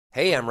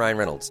Hey, I'm Ryan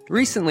Reynolds.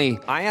 Recently,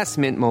 I asked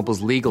Mint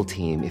Mobile's legal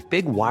team if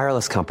big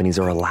wireless companies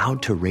are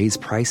allowed to raise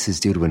prices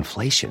due to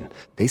inflation.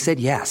 They said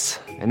yes.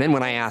 And then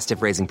when I asked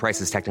if raising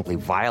prices technically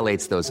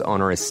violates those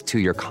onerous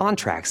two-year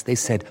contracts, they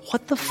said,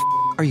 "What the f***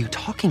 are you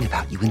talking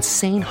about, you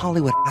insane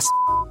Hollywood ass f-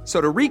 So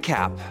to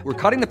recap, we're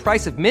cutting the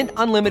price of Mint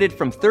Unlimited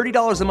from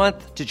 $30 a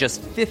month to just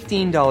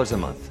 $15 a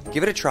month.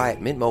 Give it a try at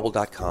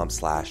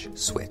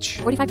mintmobile.com/switch.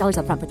 $45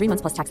 up front for 3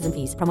 months plus taxes and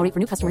fees. Promo rate for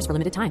new customers for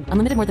limited time.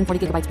 Unlimited more than 40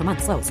 gigabytes per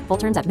month. Slows full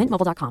terms at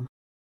mintmobile.com.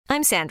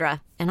 I'm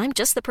Sandra, and I'm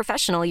just the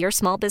professional your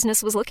small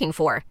business was looking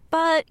for.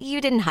 But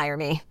you didn't hire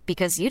me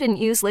because you didn't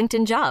use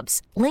LinkedIn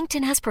Jobs.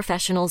 LinkedIn has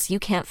professionals you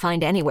can't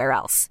find anywhere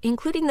else,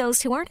 including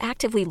those who aren't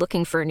actively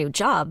looking for a new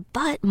job,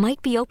 but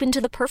might be open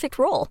to the perfect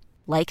role,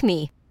 like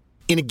me.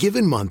 In a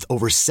given month,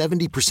 over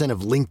 70%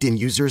 of LinkedIn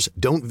users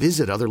don't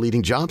visit other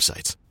leading job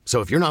sites. So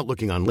if you're not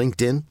looking on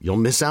LinkedIn, you'll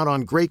miss out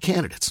on great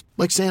candidates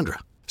like Sandra.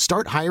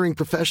 Start hiring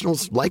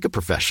professionals like a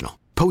professional.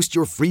 Post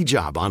your free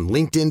job on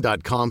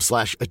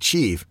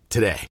linkedin.com/achieve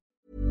today.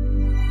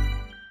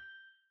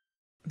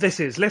 This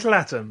is Little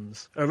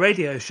Atoms, a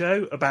radio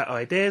show about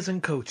ideas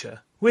and culture.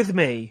 With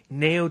me,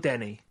 Neil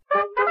Denny.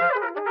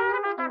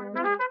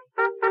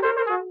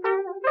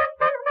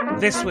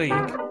 This week,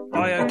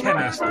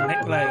 biochemist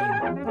Nick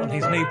Lane on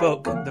his new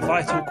book, The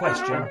Vital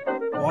Question,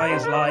 Why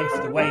is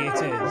Life the Way It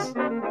Is?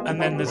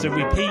 And then there's a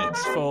repeat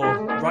for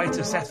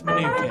writer Seth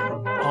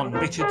Mnookin on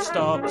Richard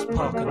Stark's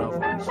Parker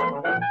novels.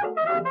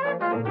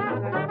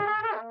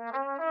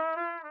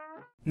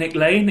 Nick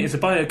Lane is a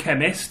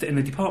biochemist in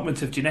the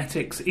Department of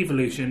Genetics,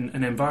 Evolution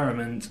and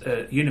Environment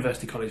at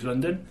University College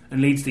London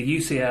and leads the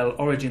UCL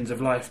Origins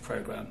of Life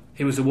programme.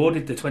 He was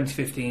awarded the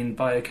 2015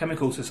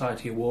 Biochemical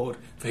Society Award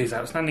for his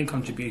outstanding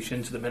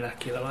contribution to the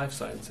molecular life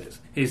sciences.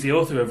 He is the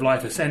author of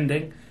Life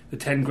Ascending, The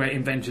 10 Great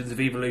Inventions of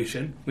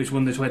Evolution, which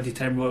won the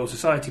 2010 Royal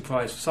Society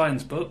Prize for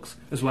Science Books,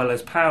 as well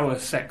as Power,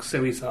 Sex,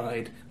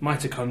 Suicide,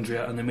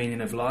 Mitochondria and the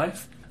Meaning of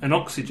Life, and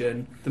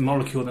Oxygen, the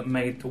Molecule That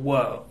Made the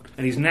World.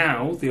 And he's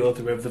now the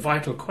author of The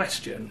Vital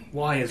Question,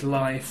 Why is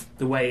Life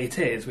the Way It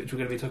Is, which we're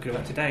going to be talking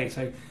about today.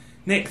 So,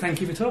 Nick, thank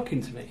you for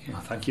talking to me.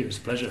 Oh, thank you, it's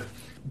a pleasure.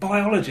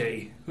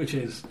 Biology, which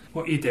is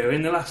what you do.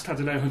 In the last,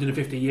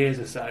 150 years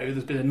or so,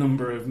 there's been a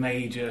number of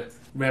major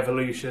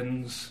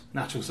revolutions,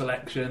 natural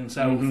selection,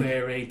 cell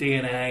theory,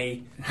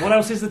 DNA. What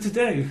else is there to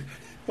do?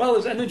 Well,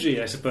 there's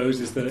energy, I suppose,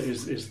 is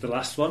the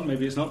last one.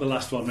 Maybe it's not the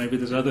last one, maybe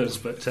there's others.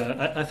 But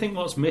I think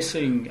what's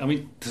missing, I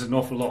mean, there's an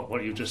awful lot.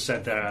 What you just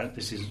said there,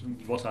 this is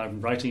what I'm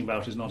writing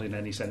about is not in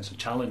any sense a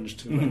challenge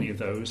to any of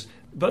those.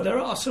 But there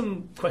are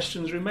some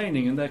questions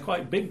remaining, and they're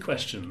quite big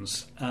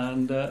questions.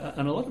 And a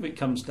lot of it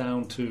comes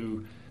down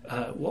to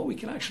what we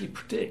can actually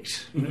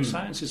predict. You know,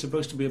 science is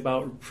supposed to be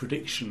about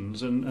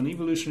predictions, and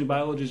evolutionary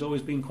biology has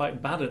always been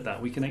quite bad at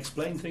that. We can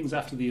explain things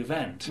after the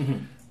event.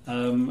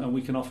 And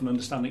we can often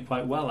understand it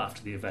quite well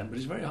after the event, but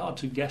it's very hard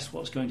to guess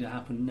what's going to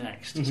happen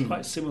next. It's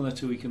quite similar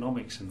to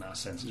economics in that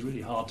sense. It's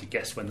really hard to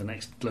guess when the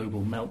next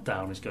global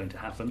meltdown is going to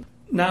happen.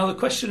 Now, the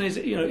question is,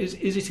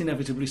 is it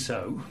inevitably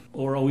so,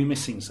 or are we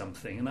missing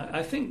something? And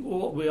I think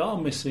what we are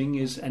missing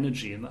is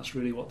energy, and that's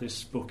really what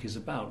this book is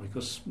about,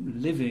 because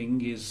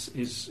living is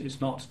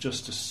not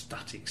just a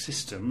static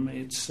system.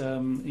 It's,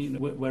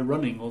 we're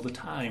running all the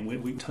time,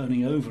 we're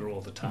turning over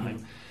all the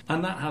time.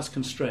 And that has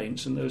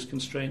constraints, and those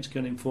constraints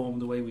can inform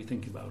the way we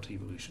think about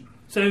evolution.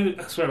 So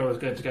that's where I was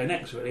going to go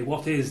next, really.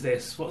 What is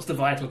this? What's the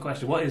vital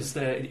question? What is,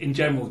 in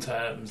general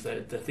terms,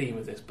 the theme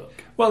of this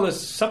book? Well, the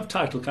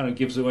subtitle kind of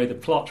gives away the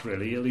plot,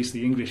 really, at least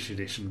the English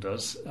edition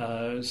does.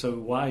 So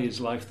why is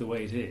life the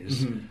way it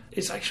is?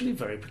 It's actually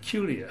very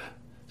peculiar.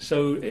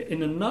 So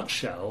in a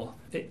nutshell,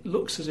 it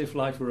looks as if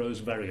life arose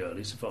very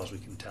early, so far as we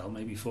can tell,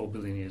 maybe 4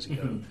 billion years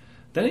ago.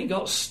 Then it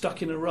got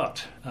stuck in a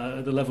rut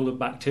at the level of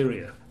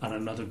bacteria and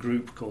another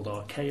group called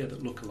archaea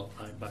that look a lot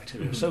like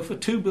bacteria. So for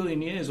 2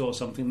 billion years or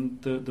something,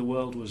 the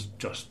world was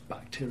just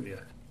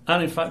bacteria.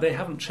 And in fact, they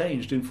haven't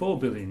changed in 4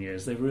 billion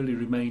years. They've really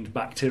remained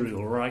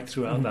bacterial right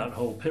throughout that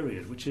whole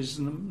period, which is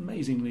an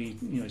amazingly,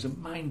 it's a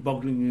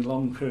mind-bogglingly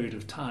long period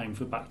of time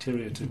for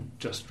bacteria to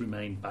just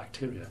remain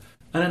bacteria.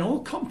 And then all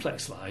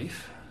complex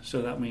life,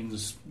 so that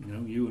means,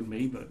 you and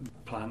me, but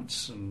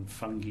plants and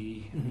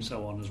fungi and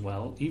so on as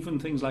well. Even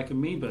things like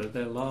amoeba,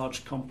 they're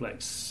large,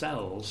 complex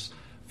cells,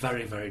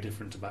 very, very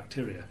different to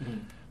bacteria.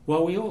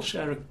 Well, we all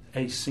share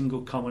a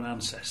single common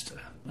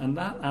ancestor. And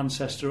that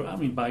ancestor,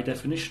 by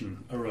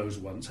definition, arose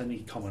once. Any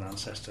common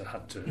ancestor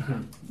had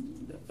to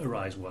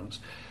arise once.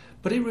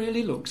 But it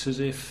really looks as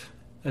if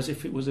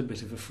it was a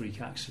bit of a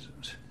freak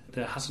accident.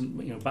 There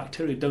hasn't,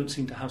 bacteria don't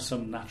seem to have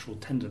some natural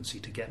tendency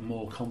to get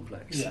more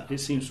complex. Yeah. It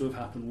seems to have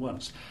happened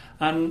once.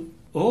 And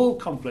all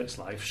complex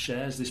life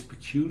shares this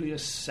peculiar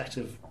set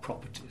of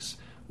properties.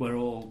 We're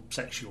all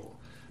sexual.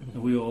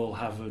 And we all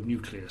have a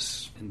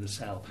nucleus in the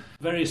cell.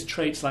 Various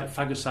traits like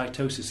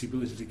phagocytosis, the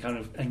ability to kind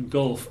of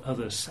engulf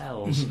other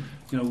cells.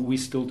 We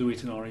still do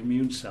it in our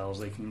immune cells.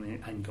 They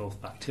can engulf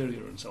bacteria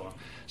and so on.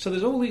 So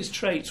there's all these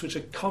traits which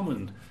are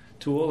common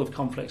to all of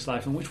complex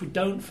life and which we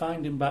don't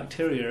find in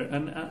bacteria.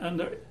 And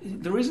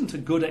there isn't a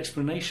good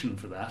explanation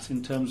for that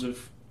in terms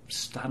of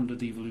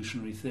standard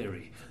evolutionary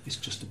theory. It's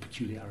just a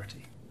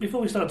peculiarity.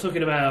 Before we start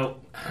talking about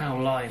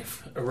how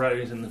life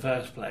arose in the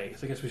first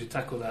place, I guess we should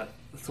tackle that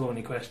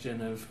thorny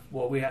question of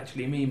what we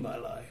actually mean by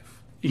life.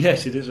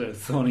 Yes, it is a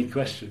thorny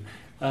question.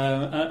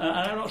 And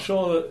I'm not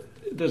sure that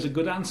there's a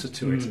good answer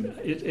to it.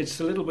 It's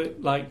a little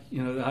bit like, the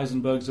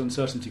Heisenberg's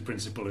uncertainty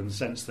principle, in the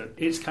sense that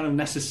it's kind of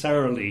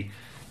necessarily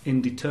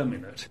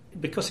indeterminate,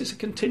 because it's a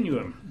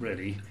continuum,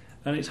 really.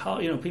 And it's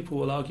hard, people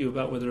will argue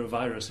about whether a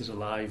virus is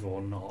alive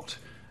or not.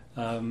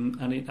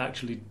 And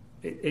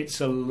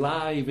it's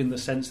alive in the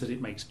sense that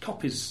it makes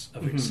copies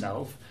of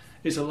itself.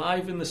 It's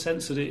alive in the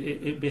sense that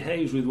it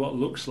behaves with what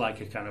looks like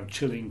a kind of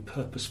chilling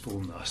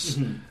purposefulness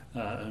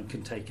and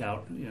can take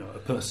out, a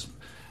person.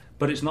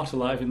 But it's not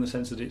alive in the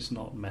sense that it's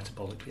not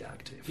metabolically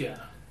active. Yeah.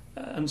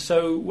 And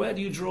so where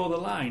do you draw the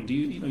line?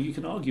 You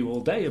can argue all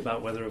day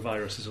about whether a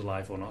virus is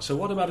alive or not. So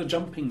what about a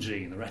jumping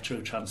gene, a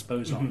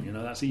retrotransposon?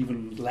 That's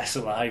even less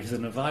alive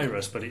than a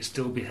virus, but it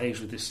still behaves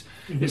with this,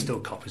 it still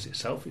copies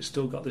itself, it's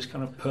still got this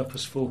kind of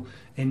purposeful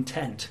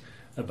intent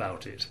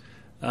about it.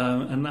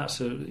 And that's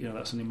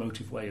an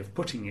emotive way of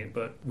putting it,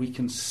 but we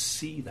can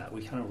see that,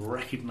 we kind of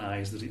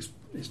recognise that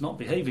it's not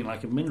behaving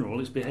like a mineral,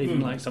 it's behaving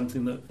like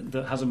something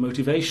that has a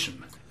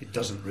motivation. It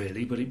doesn't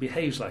really, but it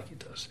behaves like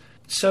it does.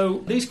 So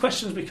these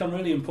questions become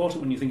really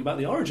important when you think about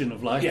the origin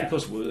of life,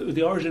 because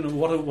the origin of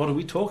what are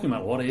we talking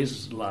about? What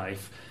is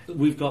life?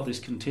 We've got this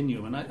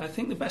continuum, and I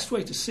think the best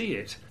way to see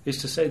it is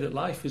to say that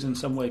life is in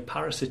some way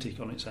parasitic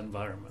on its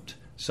environment.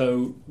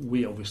 So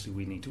we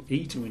need to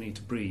eat and we need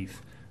to breathe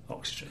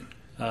oxygen.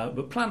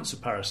 But plants are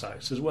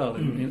parasites as well,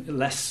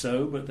 less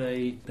so, but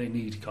they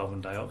need carbon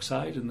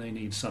dioxide and they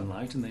need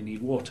sunlight and they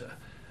need water.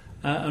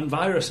 And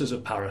viruses are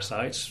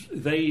parasites.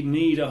 They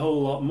need a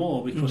whole lot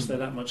more because they're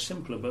that much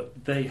simpler,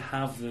 but they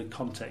have the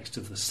context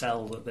of the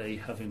cell that they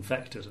have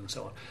infected and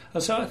so on.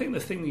 And so I think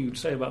the thing you'd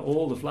say about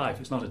all of life,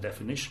 it's not a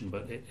definition,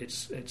 but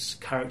it's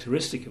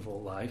characteristic of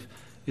all life,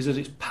 is that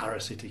it's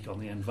parasitic on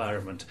the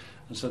environment.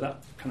 And so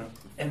that kind of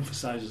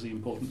emphasises the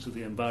importance of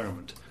the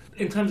environment.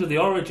 In terms of the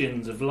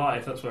origins of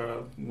life, that's where I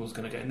was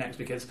going to go next,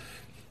 because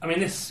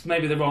this may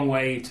be the wrong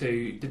way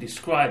to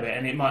describe it,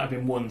 and it might have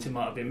been once, it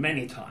might have been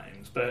many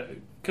times, but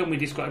can we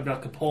describe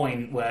like a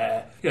point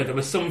where there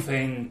was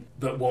something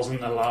that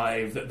wasn't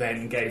alive that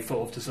then gave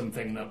forth to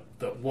something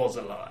that was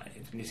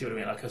alive? And you see what I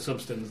mean? Like a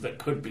substance that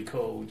could be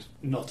called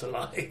not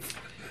alive.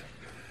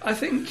 I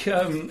think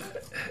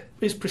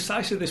it's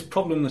precisely this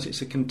problem that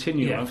it's a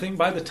continuum. Yeah. I think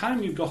by the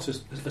time you've got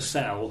a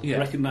cell,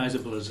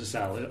 recognisable as a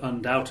cell,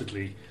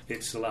 undoubtedly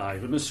it's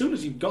alive. And as soon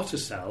as you've got a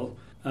cell,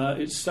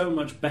 it's so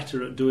much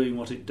better at doing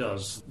what it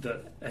does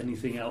that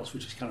anything else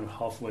which is kind of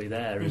halfway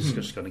there is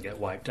just going to get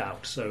wiped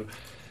out. So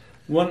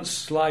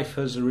once life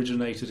has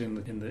originated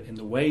in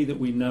the way that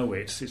we know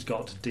it, it's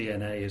got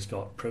DNA, it's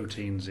got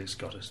proteins, it's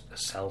got a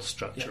cell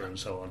structure and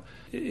so on.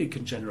 It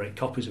can generate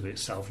copies of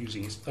itself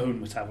using its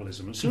own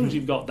metabolism. As soon as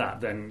you've got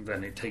that, then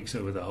it takes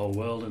over the whole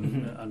world,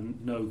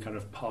 and no kind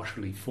of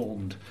partially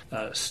formed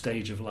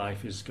stage of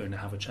life is going to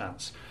have a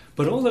chance.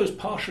 But all those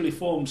partially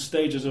formed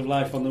stages of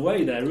life on the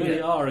way there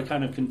really are a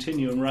kind of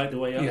continuum right the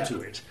way up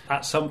to it.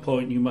 At some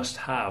point you must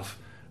have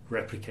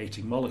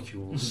replicating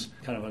molecules,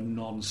 kind of a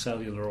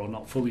non-cellular or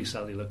not fully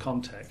cellular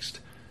context.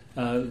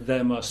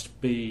 There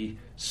must be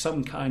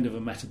some kind of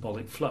a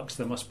metabolic flux.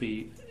 There must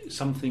be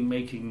something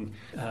making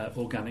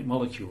organic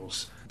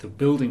molecules, the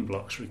building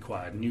blocks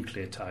required,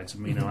 nucleotides,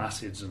 amino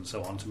acids and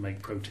so on, to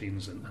make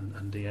proteins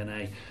and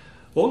DNA.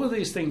 All of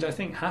these things, I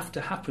think, have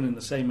to happen in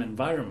the same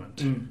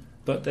environment.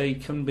 But they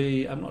can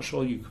be, I'm not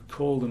sure you could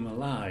call them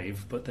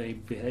alive, but they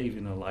behave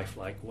in a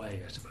lifelike way,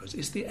 I suppose.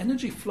 It's the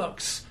energy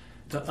flux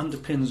that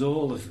underpins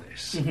all of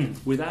this.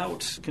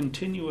 Without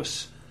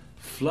continuous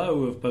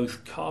flow of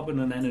both carbon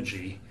and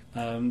energy,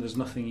 there's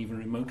nothing even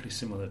remotely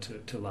similar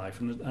to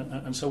life.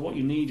 And so what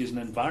you need is an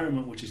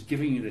environment which is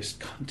giving you this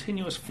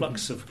continuous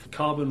flux of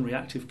carbon,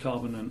 reactive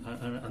carbon,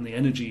 and the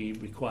energy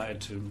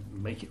required to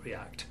make it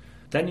react.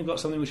 Then you've got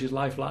something which is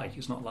lifelike.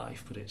 It's not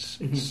life, but it's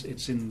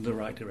in the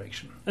right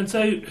direction. And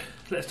so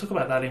let's talk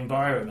about that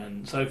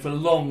environment. So for a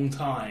long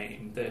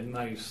time, the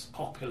most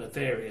popular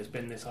theory has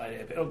been this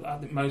idea, I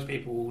think most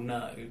people will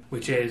know,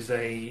 which is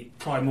a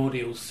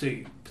primordial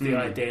soup. The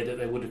idea that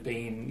there would have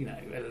been,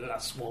 a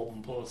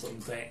swamp or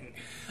something,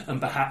 and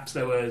perhaps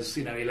there was,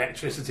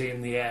 electricity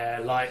in the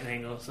air,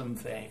 lightning or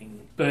something.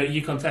 But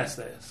you contest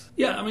this.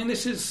 Yeah,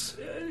 this is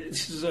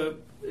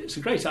it's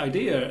a great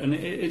idea, and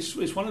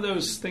it's one of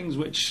those things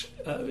which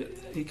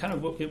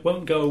it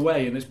won't go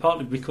away, and it's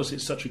partly because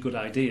it's such a good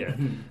idea.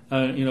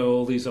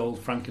 All these old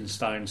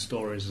Frankenstein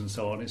stories and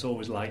so on. It's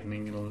always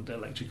lightning and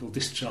electrical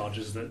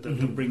discharges that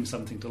bring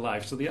something to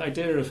life. So the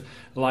idea of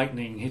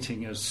lightning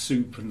hitting a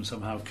soup and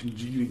somehow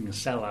conjuring a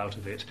cell out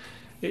of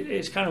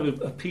it's kind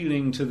of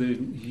appealing to the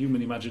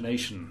human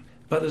imagination.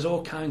 But there's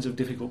all kinds of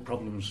difficult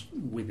problems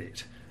with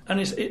it, and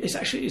it's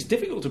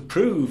difficult to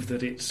prove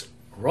that it's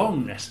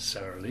wrong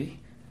necessarily.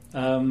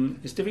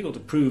 It's difficult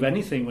to prove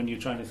anything when you're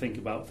trying to think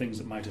about things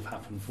that might have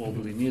happened 4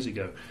 billion years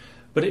ago.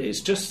 But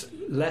it's just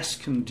less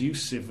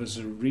conducive as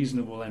a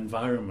reasonable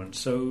environment.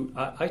 So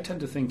I tend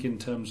to think in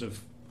terms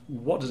of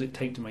what does it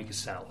take to make a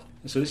cell?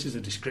 So this is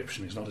a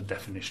description, it's not a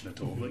definition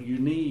at all, but you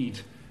need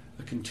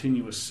a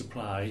continuous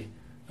supply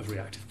of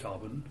reactive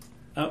carbon.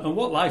 And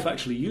what life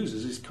actually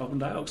uses is carbon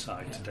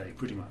dioxide today,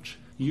 pretty much.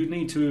 You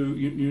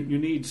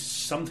need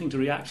something to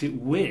react it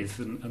with,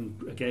 and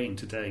again,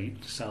 today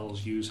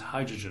cells use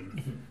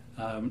hydrogen.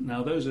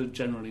 Now, those are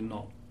generally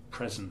not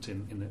present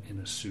in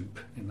a soup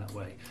in that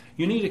way.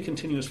 You need a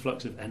continuous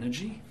flux of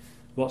energy.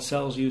 What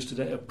cells use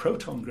today are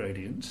proton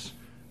gradients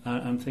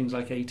and things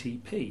like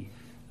ATP.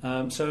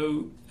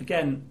 So,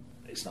 again,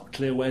 it's not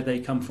clear where they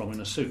come from in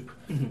a soup.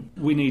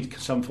 We need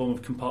some form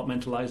of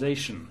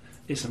compartmentalization.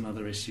 It's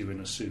another issue in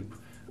a soup.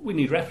 We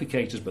need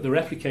replicators, but the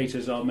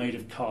replicators are made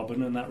of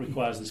carbon, and that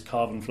requires this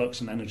carbon flux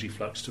and energy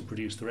flux to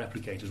produce the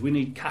replicators. We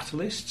need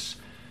catalysts.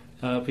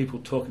 People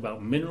talk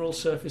about mineral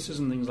surfaces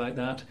and things like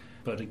that,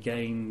 but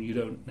again, you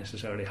don't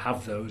necessarily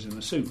have those in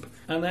the soup.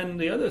 And then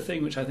the other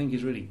thing which I think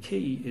is really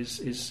key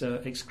is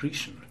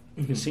excretion.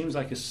 It seems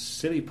like a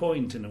silly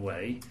point in a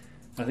way.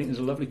 I think there's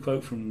a lovely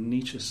quote from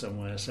Nietzsche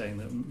somewhere saying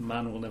that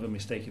man will never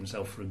mistake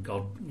himself for a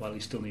god while he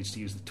still needs to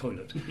use the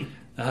toilet.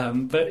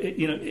 But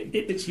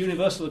it's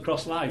universal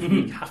across life.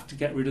 We have to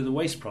get rid of the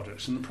waste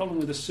products, and the problem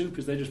with the soup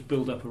is they just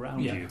build up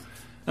around you.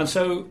 And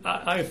so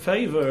I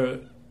favour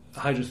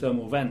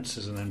hydrothermal vents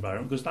as an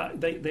environment because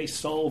they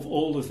solve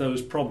all of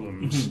those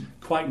problems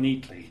quite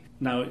neatly.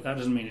 Now, that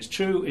doesn't mean it's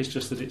true, it's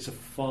just that it's a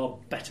far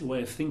better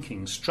way of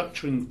thinking,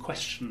 structuring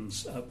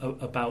questions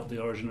about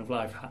the origin of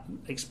life,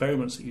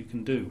 experiments that you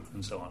can do,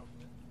 and so on.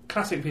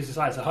 Classic piece of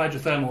science, the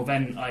hydrothermal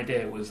vent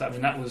idea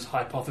that was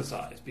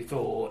hypothesised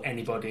before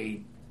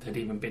anybody had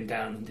even been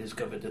down and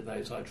discovered that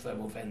those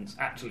hydrothermal vents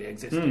actually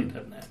existed,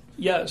 hadn't it?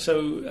 Yeah,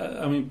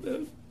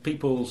 so,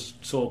 people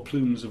saw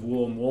plumes of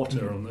warm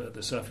water on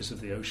the surface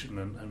of the ocean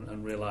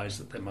and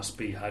realised that there must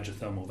be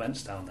hydrothermal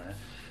vents down there.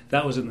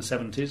 That was in the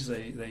 70s.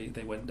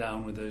 They went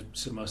down with a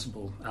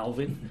submersible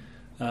Alvin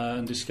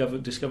and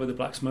discovered the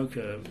black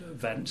smoker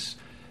vents.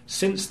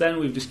 Since then,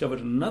 we've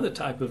discovered another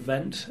type of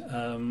vent,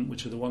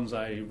 which are the ones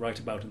I write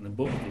about in the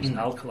book, these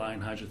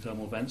alkaline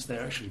hydrothermal vents.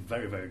 They're actually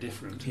very, very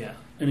different. Yeah.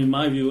 And in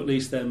my view, at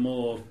least, they're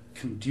more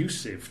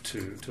conducive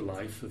to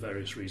life for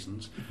various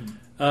reasons.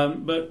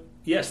 But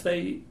yes,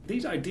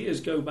 these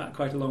ideas go back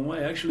quite a long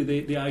way.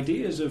 Actually, the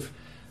ideas of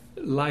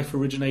life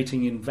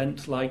originating in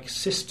vent-like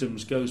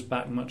systems goes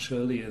back much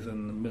earlier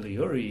than the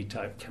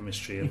Miliuri-type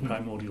chemistry and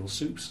primordial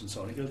soups and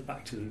so on. It goes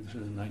back to the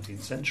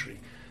 19th century.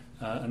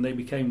 And they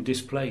became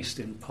displaced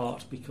in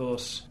part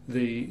because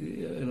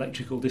the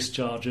electrical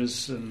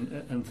discharges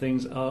and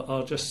things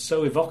are just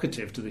so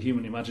evocative to the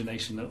human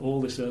imagination that all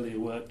this earlier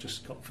work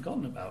just got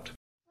forgotten about.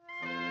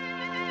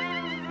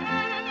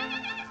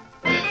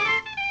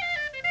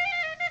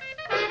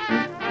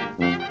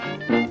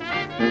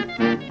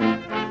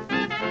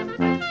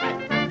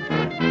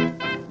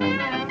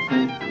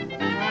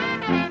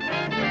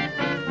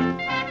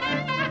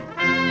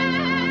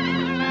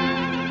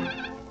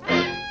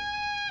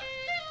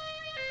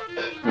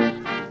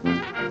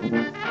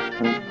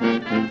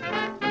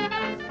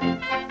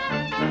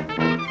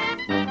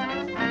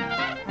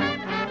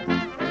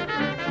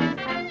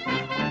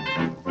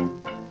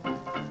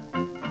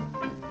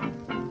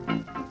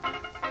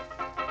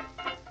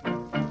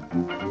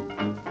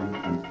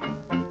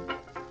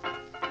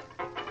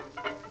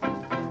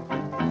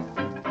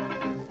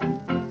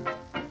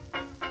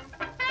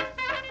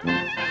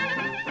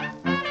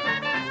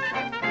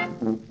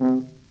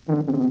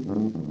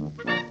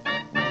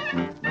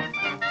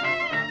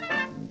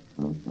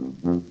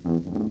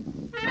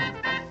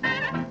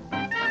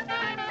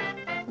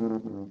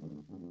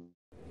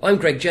 I'm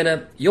Greg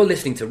Jenner, you're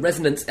listening to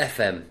Resonance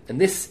FM, and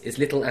this is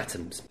Little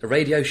Atoms, a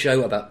radio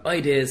show about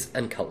ideas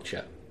and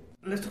culture.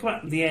 Let's talk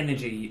about the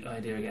energy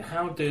idea again.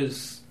 How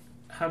does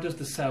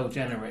the cell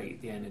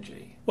generate the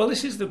energy? Well,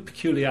 this is the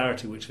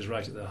peculiarity which is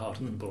right at the heart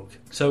of the book.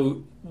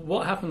 So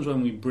what happens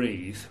when we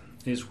breathe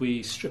is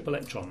we strip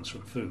electrons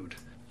from food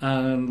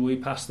and we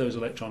pass those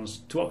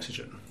electrons to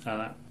oxygen.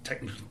 That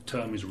technical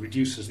term is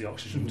reduces the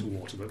oxygen to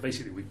water, but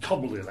basically we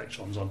cobble the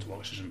electrons onto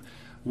oxygen.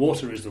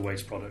 Water is the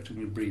waste product, and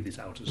we breathe it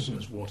out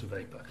as water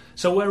vapour.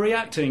 So we're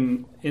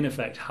reacting, in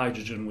effect,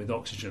 hydrogen with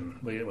oxygen.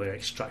 We're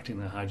extracting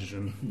the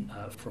hydrogen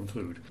from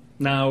food.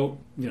 Now,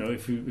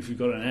 if you've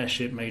got an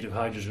airship made of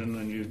hydrogen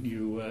and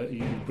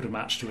you put a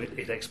match to it,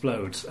 it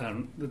explodes.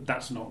 And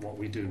that's not what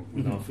we do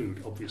with our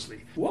food,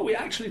 obviously. What we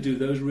actually do,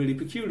 though, is really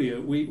peculiar.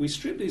 We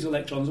strip these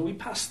electrons and we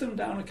pass them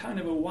down a kind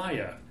of a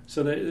wire.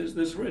 So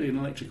there's really an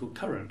electrical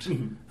current.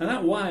 And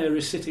that wire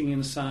is sitting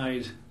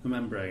inside the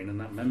membrane, and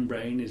that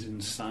membrane is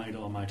inside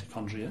our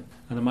mitochondria.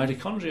 And the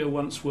mitochondria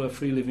once were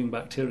free-living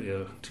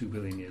bacteria 2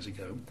 billion years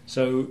ago.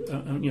 So,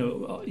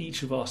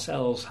 each of our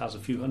cells has a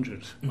few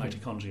hundred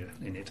mitochondria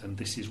in it, and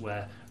this is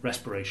where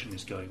respiration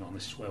is going on.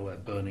 This is where we're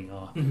burning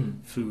our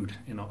food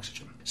in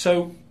oxygen.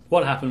 So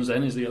what happens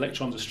then is the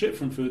electrons are stripped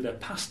from food, they're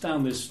passed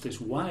down this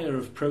wire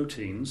of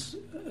proteins,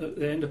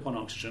 they end up on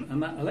oxygen,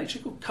 and that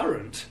electrical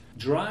current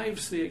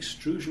drives the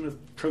extrusion of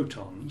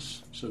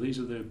protons, so these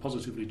are the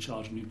positively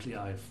charged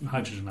nuclei of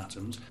hydrogen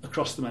atoms,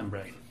 across the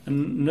membrane.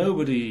 And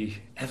nobody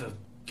ever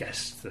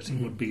guessed that it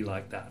would be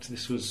like that.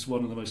 This was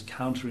one of the most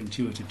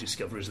counterintuitive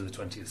discoveries of the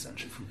 20th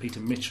century. From Peter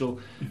Mitchell,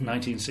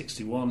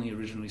 1961, he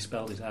originally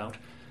spelled it out.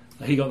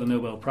 He got the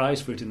Nobel Prize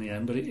for it in the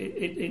end, but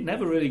it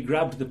never really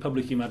grabbed the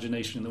public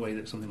imagination in the way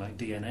that something like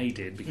DNA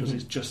did, because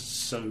it's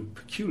just so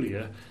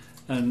peculiar,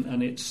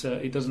 and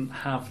it doesn't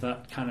have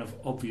that kind of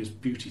obvious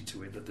beauty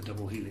to it that the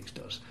double helix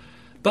does.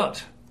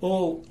 But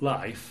all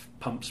life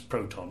pumps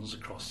protons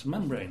across the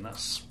membrane.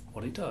 That's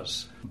what it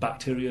does.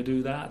 Bacteria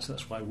do that.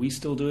 That's why we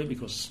still do it,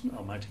 because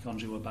our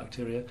mitochondria were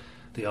bacteria.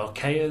 The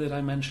archaea that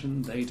I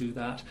mentioned, they do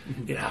that.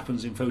 It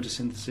happens in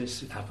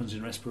photosynthesis, it happens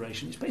in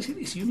respiration.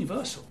 It's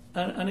universal.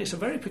 And it's a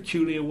very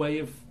peculiar way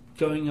of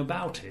going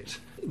about it.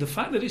 The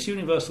fact that it's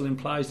universal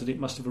implies that it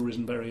must have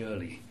arisen very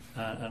early.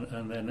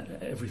 And then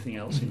everything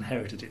else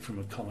inherited it from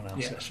a common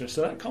ancestor.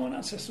 So that common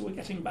ancestor, we're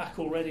getting back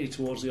already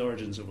towards the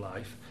origins of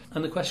life.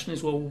 And the question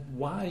is, well,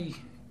 why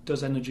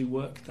does energy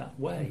work that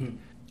way?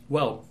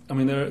 Well, I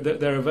mean,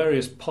 there are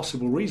various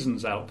possible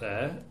reasons out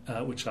there,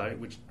 which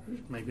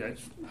maybe I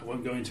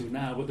won't go into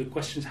now, but the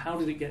question is, how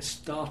did it get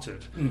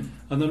started?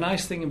 And the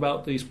nice thing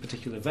about these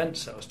particular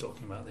vents I was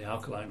talking about, the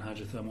alkaline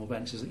hydrothermal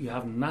vents, is that you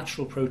have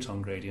natural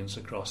proton gradients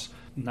across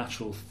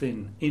natural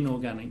thin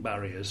inorganic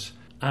barriers,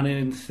 and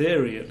in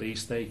theory at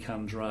least they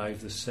can drive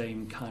the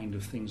same kind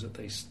of things that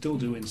they still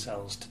do in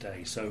cells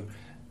today. So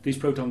these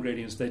proton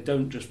gradients, they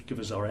don't just give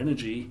us our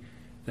energy,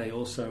 they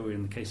also,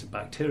 in the case of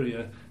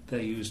bacteria,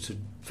 they're used to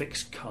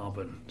fix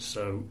carbon,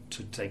 so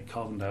to take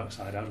carbon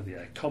dioxide out of the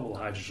air, cobble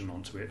hydrogen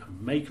onto it,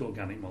 and make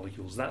organic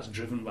molecules. That's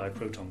driven by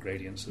proton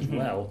gradients as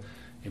well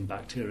in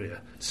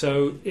bacteria.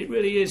 So it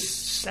really is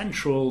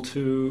central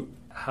to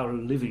how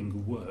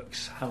living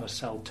works, how a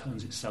cell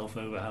turns itself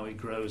over, how it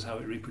grows, how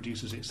it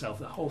reproduces itself.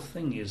 The whole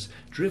thing is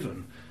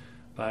driven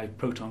by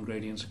proton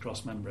gradients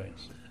across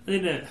membranes.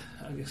 In an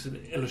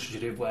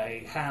illustrative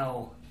way,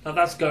 how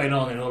that's going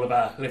on in all of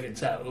our living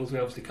cells. We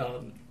obviously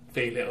can't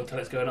feel it or tell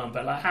it's going on,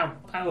 but how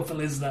powerful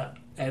is that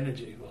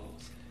energy?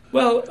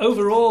 Well,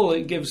 overall,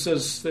 it gives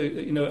us,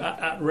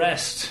 at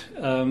rest,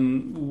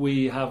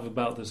 we have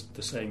about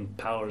the same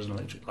power as an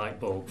electric light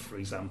bulb, for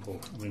example.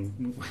 I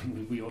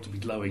mean, we ought to be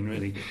glowing,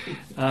 really.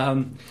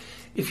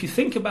 If you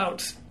think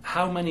about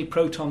how many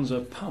protons are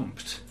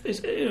pumped,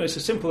 it's a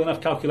simple enough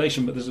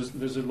calculation, but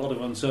there's a lot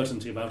of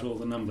uncertainty about all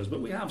the numbers.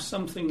 But we have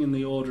something in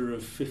the order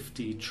of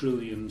 50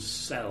 trillion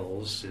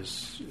cells,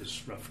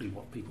 is roughly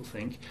what people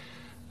think.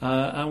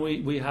 And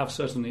we have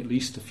certainly at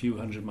least a few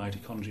hundred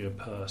mitochondria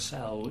per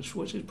cell,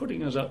 which is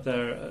putting us up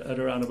there at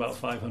around about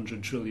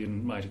 500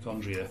 trillion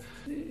mitochondria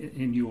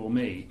in you or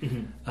me.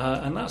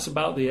 And that's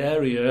about the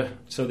area.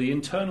 So the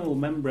internal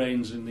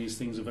membranes in these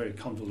things are very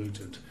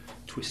convoluted,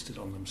 twisted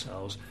on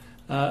themselves.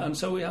 And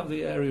so we have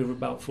the area of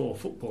about 4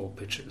 football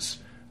pitches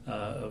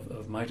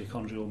of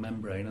mitochondrial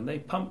membrane, and they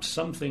pump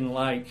something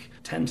like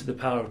 10 to the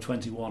power of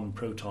 21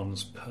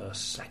 protons per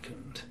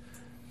second.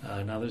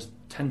 Now there's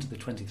 10 to the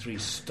 23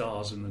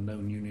 stars in the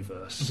known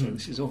universe, so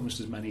this is almost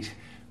as many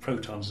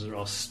protons as there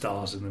are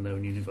stars in the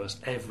known universe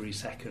every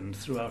second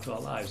throughout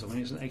our lives. I mean,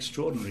 it's an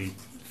extraordinary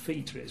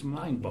feat. It's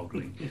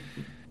mind-boggling.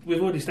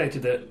 We've already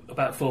stated that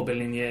about 4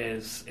 billion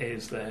years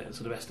is the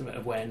sort of estimate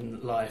of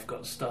when life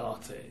got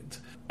started,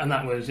 and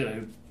that was,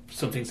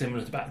 something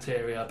similar to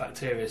bacteria.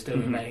 Bacteria still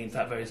remains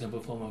that very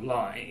simple form of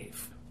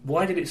life.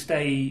 Why did it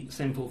stay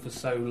simple for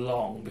so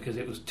long? Because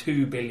it was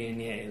 2 billion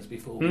years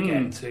before we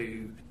get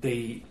to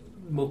the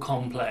more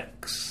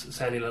complex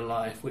cellular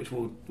life, which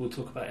we'll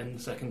talk about in the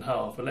second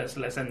half. But let's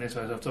end this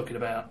by talking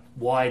about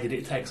why did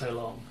it take so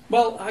long?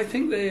 Well, I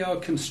think they are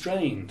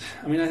constrained.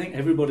 I mean, I think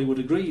everybody would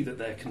agree that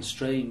they're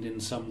constrained in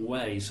some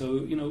way. So,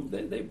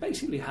 they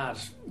basically had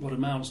what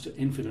amounts to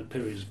infinite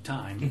periods of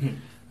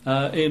time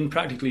in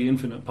practically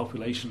infinite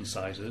population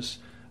sizes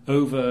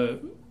over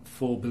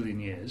 4 billion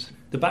years.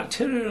 The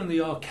bacteria and the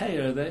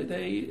archaea,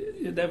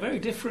 they're very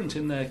different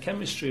in their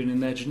chemistry and in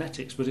their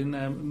genetics, but in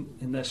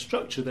their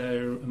structure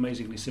they're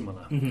amazingly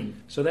similar.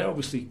 So they're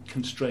obviously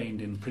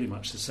constrained in pretty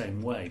much the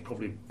same way,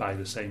 probably by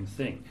the same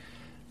thing.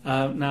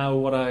 Now,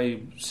 what I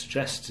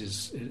suggest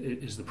is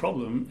the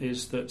problem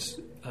is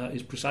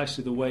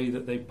precisely the way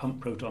that they pump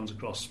protons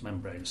across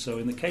membranes. So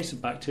in the case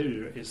of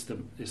bacteria, it's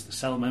the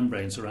cell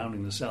membrane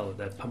surrounding the cell that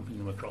they're pumping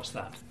them across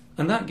that.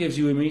 And that gives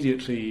you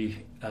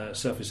immediately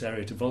surface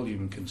area to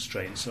volume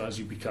constraints. So as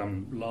you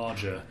become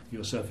larger,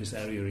 your surface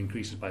area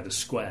increases by the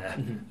square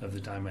of the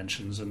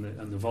dimensions, and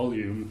the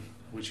volume,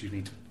 which you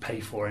need to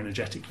pay for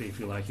energetically, if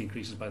you like,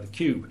 increases by the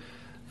cube.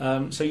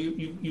 So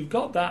you've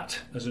got that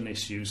as an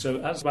issue.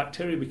 So as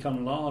bacteria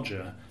become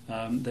larger,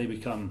 they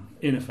become,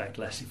 in effect,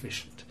 less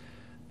efficient.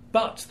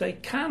 But they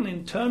can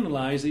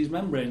internalise these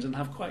membranes and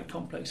have quite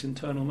complex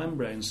internal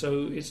membranes.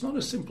 So it's not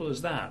as simple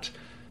as that.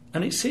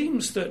 And it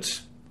seems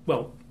that,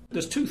 well,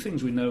 there's two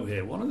things we know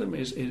here. One of them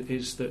is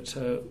that,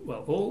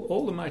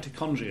 all the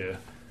mitochondria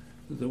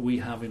that we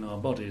have in our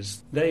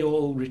bodies, they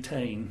all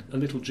retain a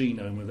little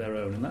genome of their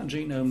own, and that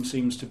genome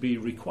seems to be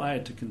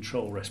required to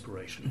control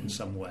respiration in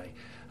some way.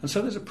 And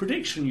so there's a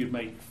prediction you've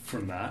made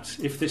from that.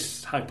 If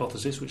this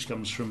hypothesis, which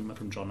comes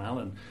from John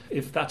Allen,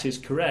 if that is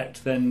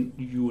correct, then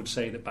you would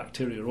say that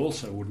bacteria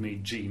also would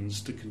need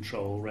genes to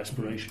control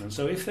respiration. And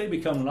so if they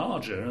become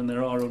larger, and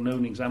there are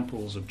known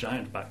examples of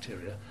giant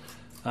bacteria,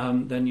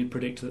 then you'd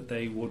predict that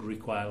they would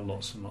require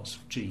lots and lots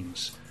of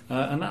genes.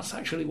 And that's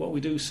actually what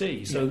we do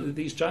see. So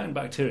these giant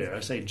bacteria,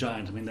 I say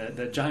giant, I mean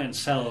they're giant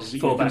cells.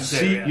 You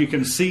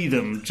can see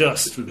them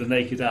just with the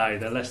naked eye.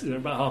 They're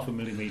about 0.5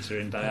 millimetre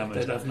in diameter.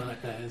 They'd have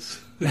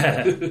nightmares.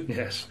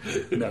 Yes.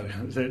 No,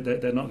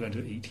 they're not going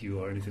to eat you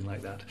or anything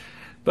like that.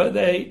 But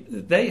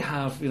they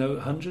have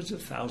hundreds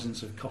of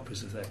thousands of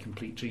copies of their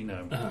complete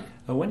genome. Uh-huh.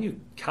 And when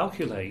you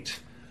calculate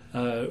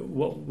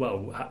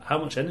how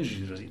much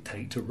energy does it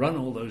take to run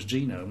all those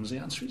genomes, the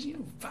answer is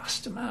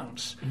vast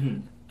amounts.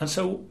 Mm-hmm. And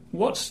so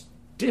what's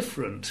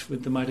different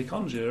with the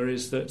mitochondria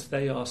is that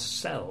they are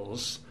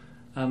cells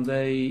and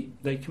they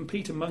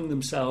compete among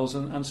themselves.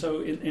 And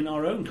so in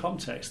our own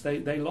context,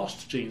 they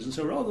lost genes. And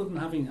so rather than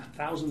having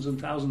thousands and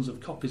thousands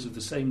of copies of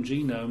the same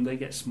genome, they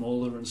get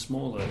smaller and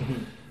smaller.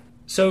 Mm-hmm.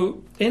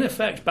 So in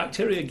effect,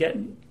 bacteria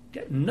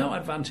get no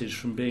advantage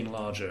from being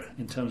larger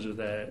in terms of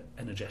their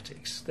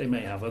energetics. They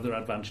may have other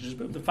advantages,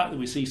 but the fact that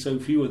we see so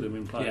few of them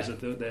implies that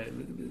they're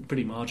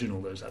pretty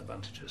marginal, those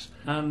advantages.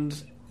 And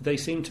they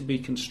seem to be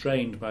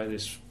constrained by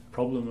this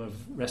problem of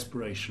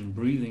respiration,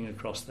 breathing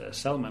across their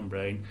cell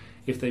membrane.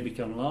 If they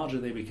become larger,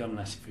 they become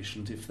less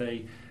efficient. If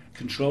they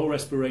control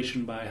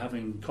respiration by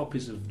having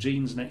copies of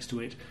genes next to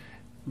it,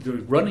 the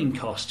running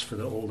costs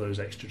for all those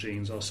extra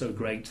genes are so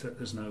great that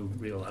there's no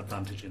real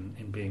advantage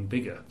in being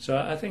bigger. So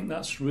I think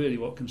that's really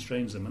what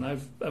constrains them. And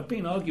I've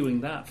been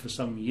arguing that for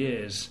some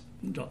years.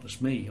 Not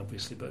just me,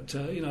 obviously, but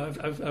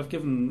I've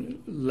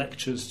given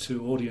lectures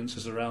to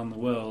audiences around the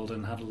world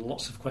and had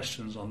lots of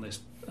questions on this.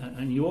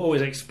 And you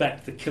always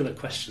expect the killer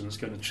question that's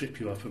going to trip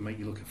you up and make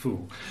you look a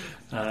fool,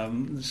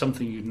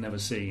 something you'd never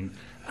seen.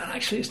 And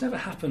actually, it's never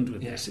happened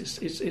with this.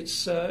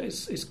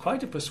 It's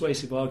quite a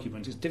persuasive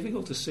argument. It's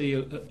difficult to see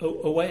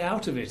a way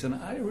out of it, and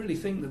I really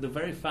think that the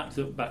very fact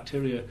that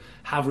bacteria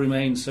have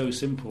remained so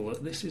simple,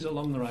 that this is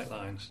along the right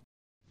lines.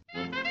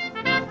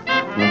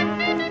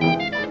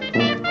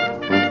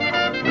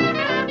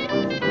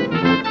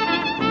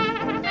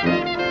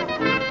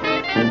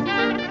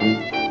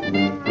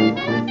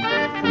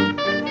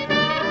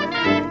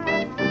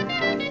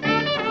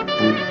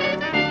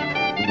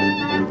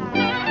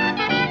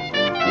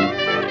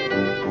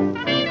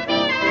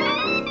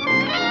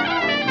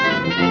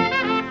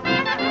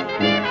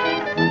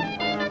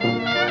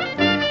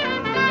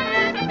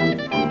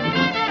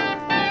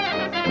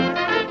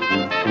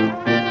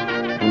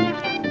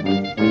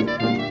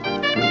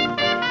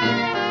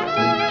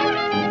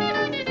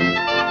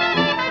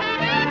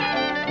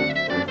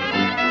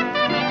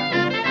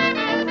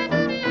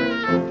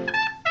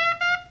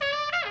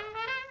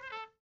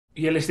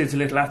 You're listening to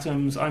Little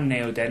Atoms. I'm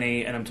Neil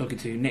Denny, and I'm talking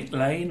to Nick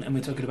Lane, and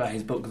we're talking about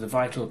his book, The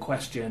Vital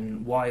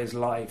Question, Why is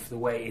Life the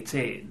Way It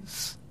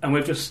Is? And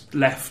we've just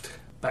left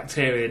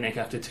bacteria, Nick,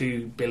 after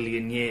 2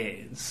 billion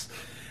years.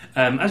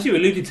 As you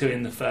alluded to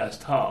in the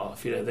first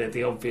half,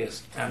 the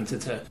obvious answer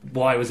to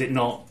why was it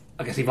not,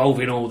 I guess,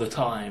 evolving all the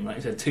time. Like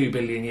you said, 2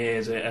 billion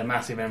years, a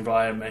massive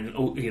environment,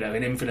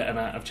 an infinite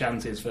amount of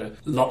chances for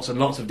lots and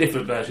lots of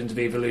different versions of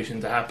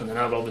evolution to happen, and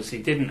that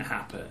obviously didn't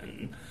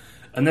happen.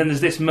 And then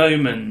there's this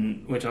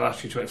moment, which I'll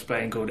ask you to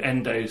explain, called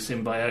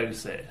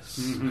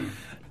endosymbiosis,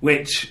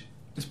 which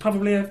is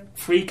probably a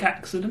freak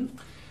accident.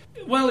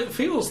 Well, it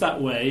feels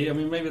that way. I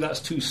mean, maybe that's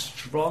too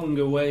strong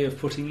a way of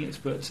putting it,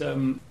 but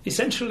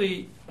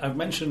essentially, I've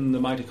mentioned the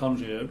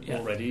mitochondria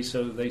already,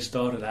 so they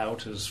started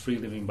out as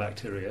free-living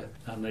bacteria,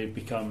 and they've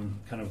become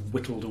kind of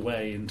whittled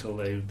away until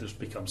they've just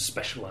become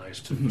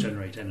specialised to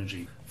generate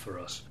energy for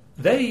us.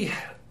 They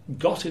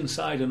got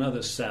inside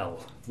another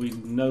cell. We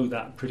know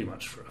that pretty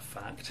much for a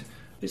fact.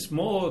 It's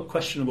more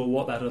questionable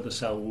what that other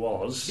cell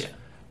was,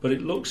 but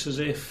it looks as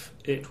if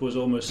it was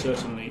almost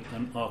certainly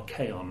an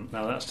archaeon.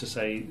 Now, that's to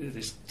say,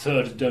 this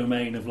third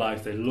domain of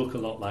life, they look a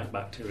lot like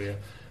bacteria,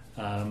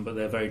 but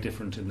they're very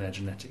different in their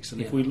genetics.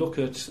 And if we look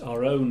at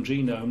our own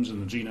genomes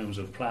and the genomes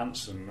of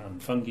plants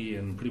and fungi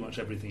and pretty much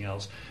everything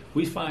else,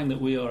 we find that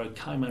we are a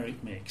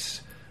chimeric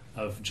mix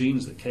of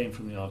genes that came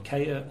from the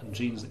archaea and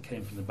genes that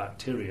came from the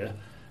bacteria,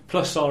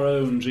 plus our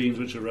own genes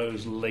which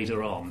arose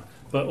later on,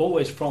 but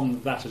always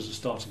from that as a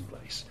starting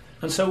place.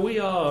 And so we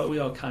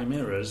are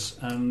chimeras,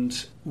 and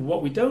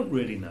what we don't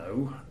really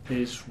know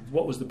is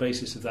what was the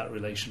basis of that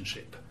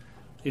relationship.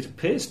 It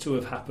appears to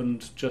have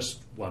happened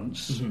just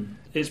once. Mm-hmm.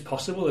 It's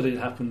possible that it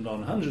happened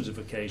on hundreds of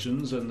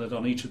occasions and that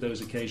on each of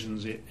those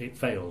occasions it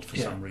failed for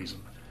some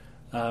reason.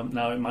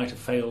 Now, it might have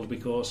failed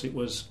because it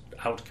was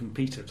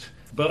out-competed.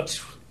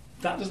 But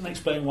that doesn't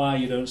explain why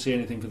you don't see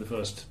anything for the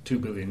first 2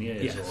 billion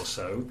years or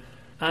so.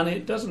 And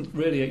it doesn't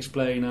really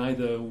explain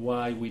either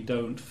why we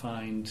don't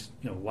find,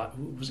 why,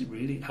 was it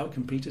really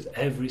out-competed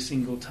every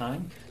single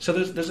time? So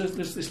there's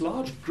this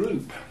large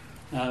group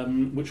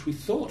which we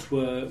thought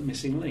were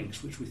missing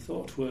links, which we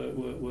thought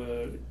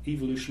were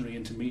evolutionary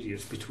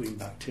intermediates between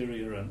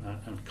bacteria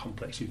and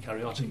complex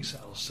eukaryotic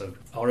cells. So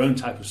our own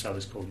type of cell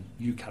is called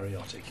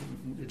eukaryotic.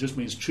 It just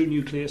means true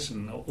nucleus,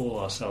 and all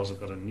our cells have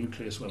got a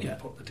nucleus when we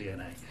put the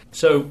DNA.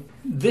 So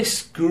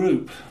this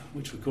group,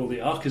 which we call the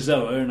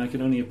Archozoa, and I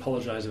can only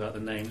apologise about the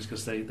names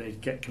because they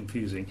get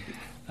confusing,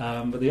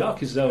 but the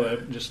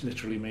Archozoa just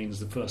literally means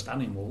the first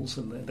animals,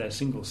 and they're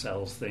single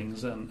cells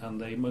things,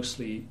 and they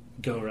mostly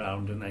go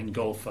around and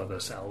engulf other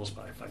cells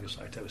by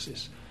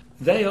phagocytosis.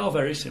 They are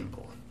very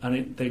simple,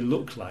 and they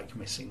look like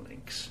missing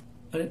links.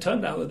 And it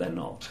turned out that they're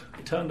not.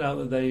 It turned out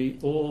that they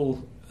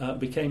all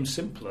became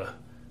simpler,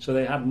 so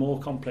they had more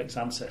complex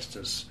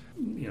ancestors,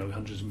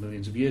 hundreds of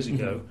millions of years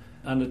ago,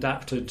 and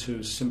adapted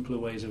to simpler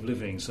ways of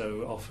living,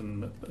 so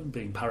often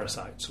being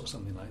parasites or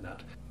something like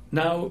that.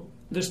 Now,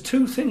 there's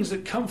two things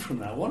that come from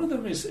that. One of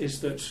them is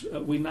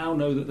that we now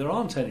know that there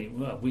aren't any,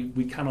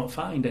 we cannot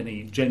find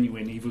any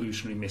genuine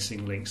evolutionary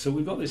missing links. So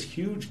we've got this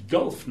huge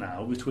gulf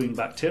now between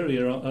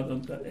bacteria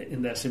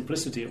in their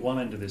simplicity at one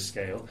end of this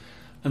scale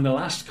and the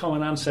last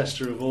common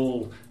ancestor of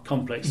all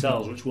complex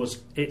cells, which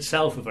was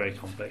itself a very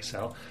complex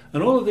cell.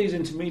 And all of these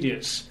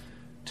intermediates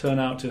turn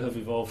out to have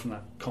evolved from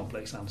that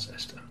complex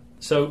ancestor.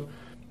 So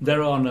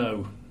there are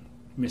no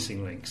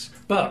missing links.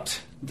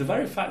 But the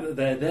very fact that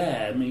they're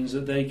there means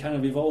that they kind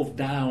of evolved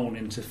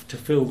down to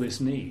fill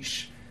this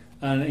niche.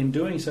 And in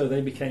doing so,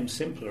 they became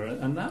simpler.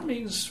 And that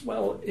means,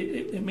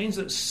 it means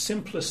that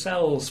simpler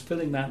cells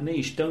filling that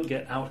niche don't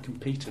get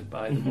out-competed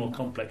by the more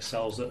complex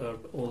cells that are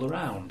all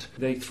around.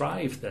 They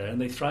thrive there,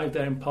 and they thrive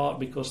there in part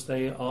because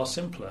they are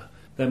simpler.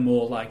 They're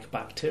more like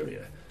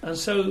bacteria. And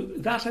so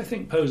that, I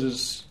think,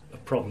 poses a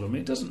problem.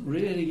 It doesn't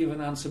really give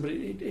an answer, but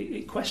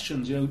it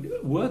questions,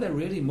 were there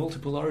really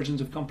multiple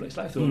origins of complex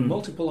life? There were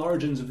multiple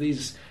origins of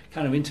these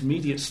kind of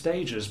intermediate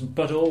stages,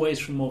 but always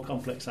from more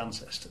complex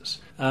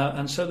ancestors.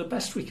 And so the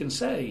best we can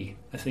say,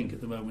 I think,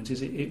 at the moment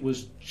is it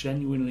was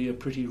genuinely a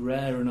pretty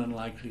rare and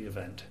unlikely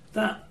event.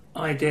 That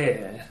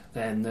idea,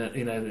 then, that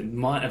it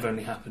might have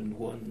only happened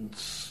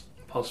once,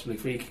 possibly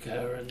freak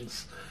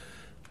occurrence,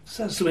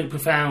 says something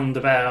profound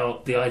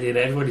about the idea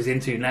that everybody's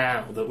into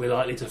now, that we're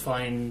likely to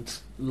find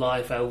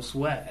life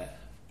elsewhere.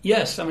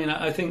 Yes, I mean,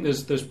 I think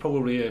there's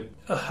probably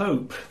a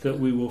hope that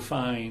we will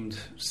find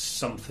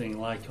something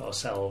like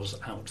ourselves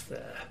out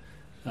there.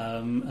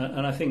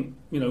 And I think,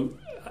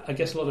 I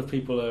guess a lot of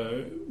people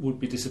would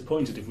be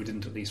disappointed if we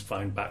didn't at least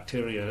find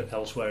bacteria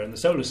elsewhere in the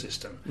solar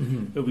system.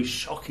 It would be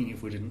shocking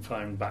if we didn't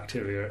find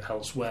bacteria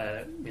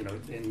elsewhere,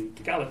 in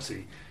the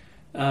galaxy.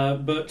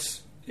 But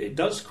it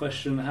does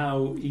question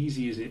how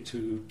easy is it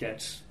to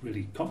get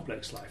really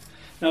complex life.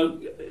 Now,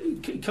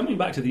 coming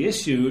back to the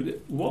issue,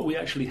 what we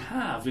actually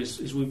have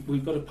is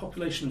we've got a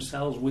population of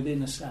cells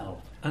within a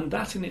cell. And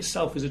that in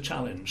itself is a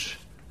challenge.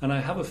 And I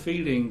have a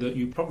feeling that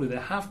there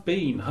have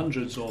been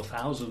hundreds or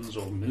thousands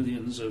or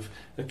millions of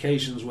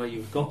occasions where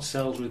you've got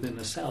cells within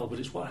a cell, but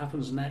it's what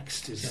happens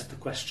next is the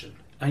question.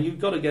 And you've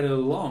got to get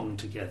along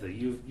together.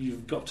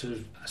 You've got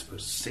to, I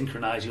suppose,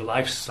 synchronise your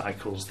life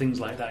cycles, things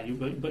like that.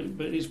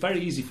 But it's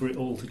very easy for it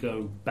all to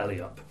go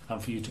belly up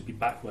and for you to be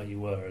back where you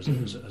were as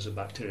a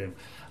bacterium.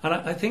 And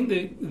I think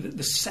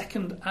the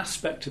second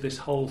aspect to this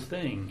whole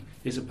thing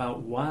is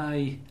about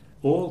why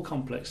all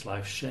complex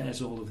life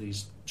shares all of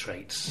these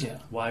traits. Yeah.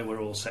 Why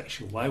we're all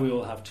sexual, why we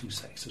all have two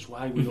sexes,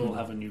 why we all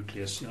have a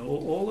nucleus.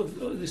 All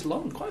of this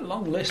quite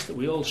long list that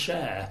we all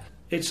share.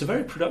 It's a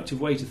very productive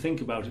way to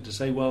think about it, to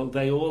say, well,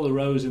 they all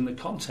arose in the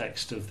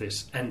context of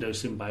this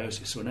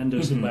endosymbiosis. So an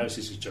endosymbiosis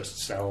is just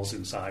cells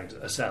inside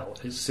a cell.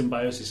 It's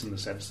symbiosis in the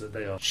sense that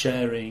they are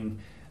sharing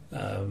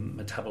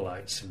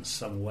metabolites in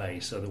some way,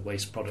 so the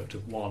waste product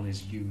of one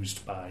is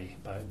used by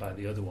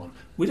the other one.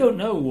 We don't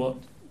know what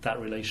that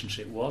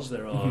relationship was.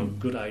 There are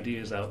good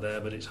ideas out there,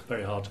 but it's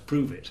very hard to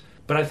prove it.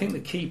 But I think the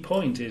key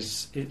point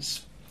is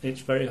it's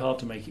very hard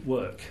to make it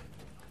work.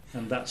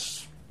 And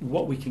that's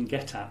what we can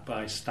get at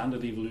by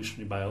standard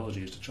evolutionary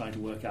biology, is to try to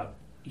work out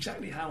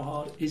exactly how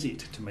hard is it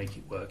to make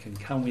it work, and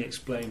can we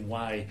explain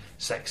why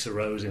sex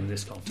arose in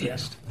this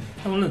context.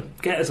 I want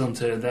to get us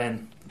onto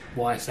then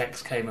why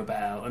sex came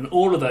about, and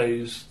all of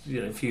those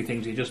few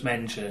things you just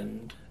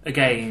mentioned.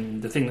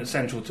 Again, the thing that's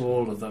central to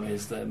all of them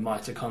is the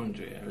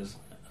mitochondria.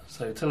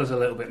 So tell us a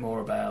little bit more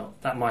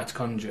about that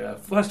mitochondria.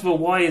 First of all,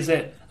 why is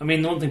it... I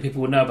mean, the one thing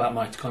people would know about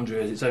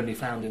mitochondria is it's only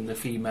found in the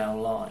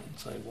female line,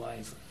 so why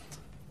is it?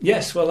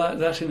 Yes, well,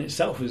 that in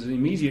itself is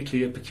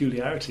immediately a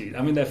peculiarity.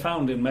 I mean, they're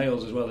found in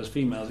males as well as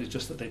females. It's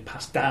just that they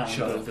pass down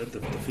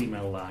the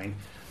female line.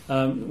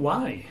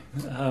 Why?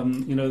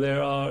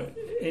 There are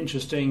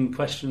interesting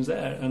questions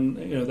there, and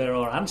there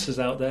are answers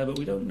out there, but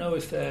we don't know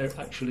if they're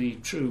actually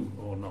true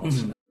or not.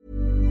 Mm-hmm.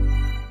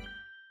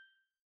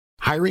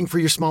 Hiring for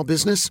your small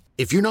business?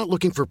 If you're not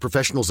looking for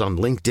professionals on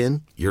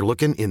LinkedIn, you're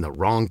looking in the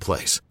wrong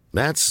place.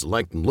 That's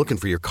like looking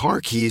for your car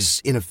keys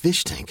in a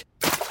fish tank.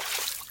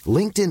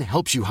 LinkedIn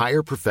helps you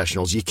hire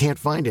professionals you can't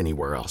find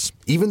anywhere else,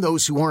 even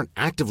those who aren't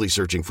actively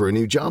searching for a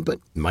new job but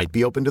might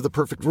be open to the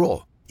perfect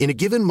role. In a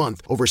given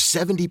month, over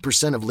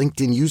 70% of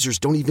LinkedIn users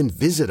don't even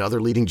visit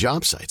other leading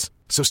job sites.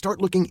 So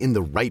start looking in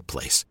the right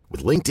place.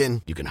 With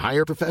LinkedIn, you can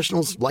hire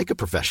professionals like a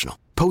professional.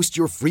 Post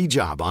your free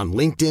job on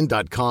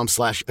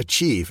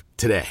linkedin.com/achieve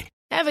today.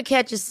 Ever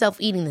catch yourself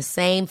eating the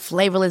same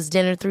flavorless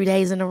dinner 3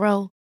 days in a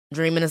row?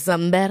 Dreaming of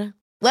something better?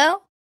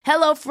 Well,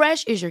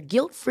 HelloFresh is your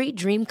guilt-free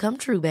dream come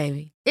true,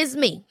 baby. It's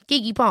me,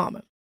 Keke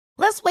Palmer.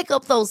 Let's wake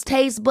up those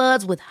taste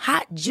buds with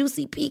hot,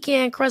 juicy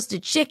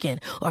pecan-crusted chicken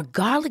or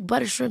garlic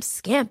butter shrimp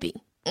scampi.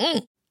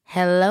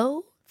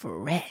 Hello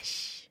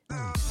Fresh.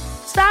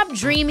 Stop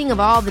dreaming of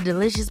all the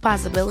delicious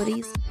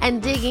possibilities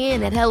and dig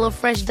in at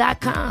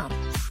HelloFresh.com.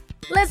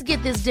 Let's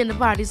get this dinner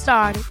party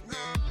started.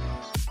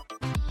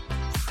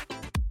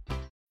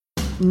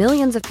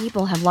 Millions of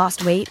people have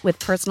lost weight with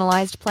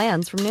personalized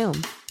plans from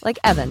Noom. Like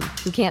Evan,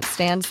 who can't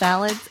stand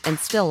salads and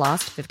still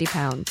lost 50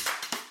 pounds.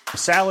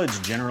 Salads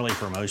generally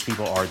for most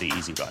people are the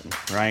easy button,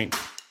 right?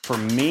 For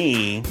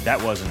me,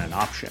 that wasn't an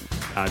option.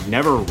 I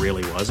never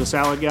really was a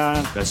salad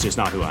guy. That's just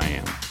not who I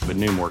am. But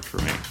Noom worked for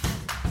me.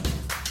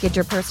 Get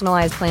your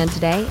personalized plan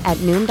today at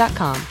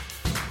Noom.com.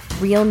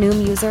 Real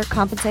Noom user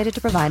compensated to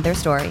provide their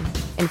story.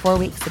 In 4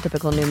 weeks, the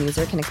typical Noom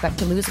user can expect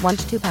to lose 1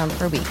 to 2 pounds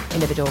per week.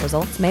 Individual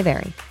results may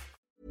vary.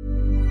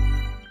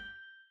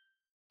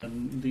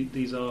 And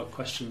these are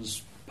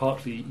questions,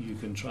 partly you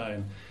can try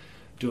and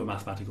do a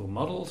mathematical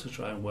model to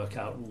try and work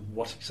out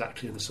what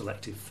exactly are the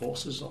selective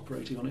forces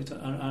operating on it,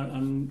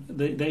 and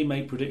they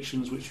make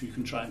predictions which you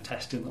can try and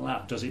test in the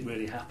lab. Does it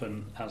really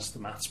happen as the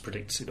maths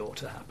predicts it ought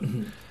to happen?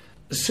 Mm-hmm.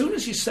 As soon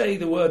as you say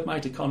the word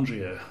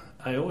mitochondria,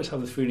 I always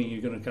have the feeling you're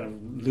going to kind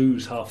of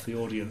lose half the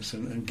audience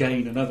and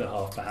gain another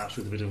half, perhaps,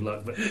 with a bit of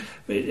luck. But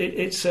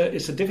it's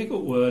a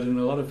difficult word, and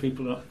a lot of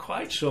people are not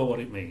quite sure what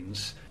it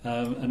means.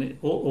 And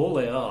all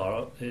they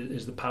are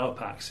is the power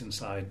packs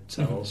inside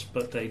cells, mm-hmm.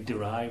 but they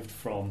derived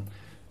from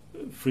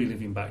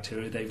free-living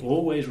bacteria. They've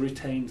always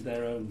retained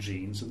their own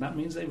genes, and that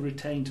means they've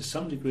retained, to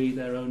some degree,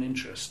 their own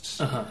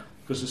interests. Uh-huh.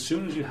 Because as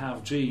soon as you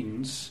have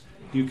genes,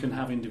 you can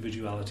have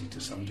individuality to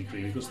some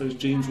degree, because those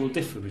genes will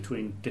differ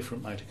between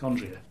different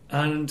mitochondria.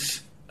 And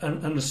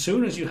as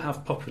soon as you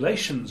have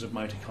populations of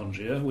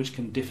mitochondria which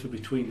can differ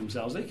between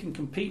themselves, they can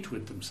compete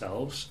with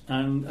themselves,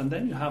 and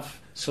then you have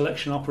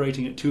selection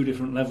operating at two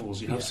different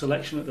levels. You have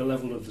selection at the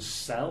level of the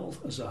cell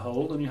as a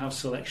whole, and you have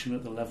selection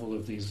at the level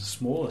of these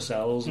smaller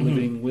cells mm-hmm.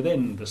 living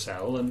within the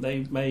cell, and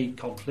they may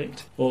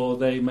conflict or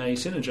they may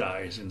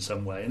synergize in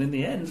some way. And in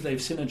the end, they've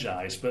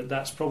synergized, but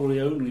that's probably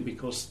only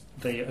because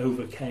they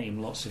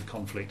overcame lots of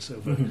conflicts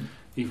over mm-hmm.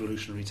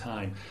 evolutionary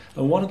time.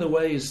 And one of the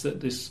ways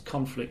that this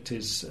conflict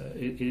is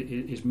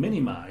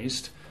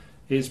minimised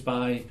is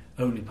by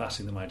only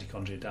passing the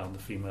mitochondria down the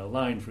female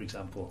line, for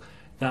example.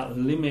 That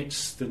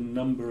limits the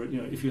number.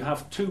 If you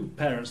have two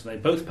parents and they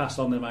both pass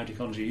on their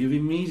mitochondria, you've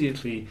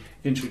immediately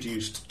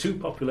introduced two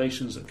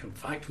populations that can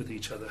fight with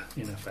each other,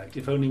 in effect.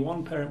 If only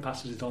one parent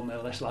passes it on,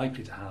 they're less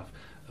likely to have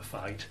a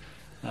fight.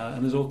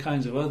 And there's all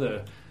kinds of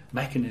other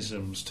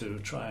mechanisms to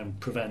try and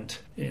prevent,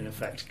 in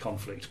effect,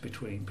 conflict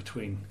between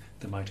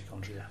the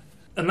mitochondria.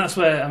 And that's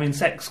where,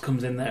 sex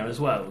comes in there as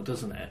well,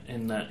 doesn't it?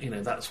 In that,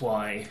 that's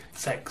why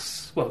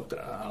sex... Well,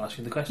 I'll ask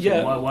you the question.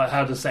 Yeah. Why,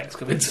 how does sex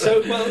come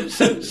into it?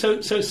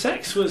 So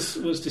sex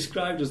was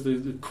described as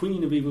the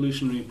queen of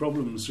evolutionary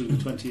problems through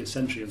the 20th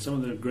century, and some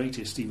of the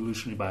greatest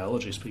evolutionary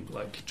biologists, people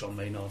like John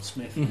Maynard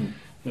Smith,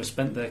 mm-hmm.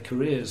 Spent their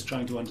careers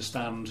trying to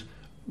understand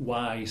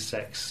why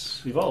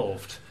sex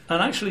evolved.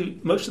 And actually,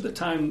 most of the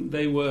time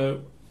they were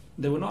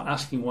not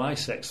asking why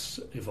sex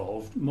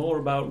evolved, more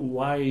about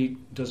why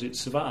does it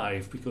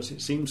survive, because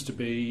it seems to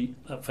be,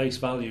 at face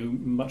value,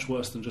 much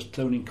worse than just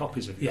cloning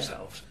copies of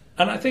yourselves.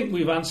 And I think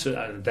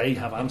they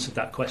have answered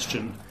that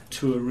question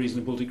to a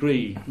reasonable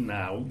degree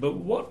now. But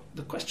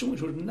the question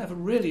which was never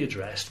really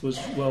addressed was,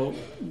 well,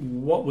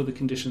 what were the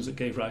conditions that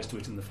gave rise to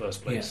it in the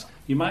first place? Yeah.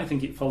 You might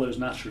think it follows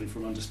naturally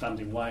from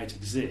understanding why it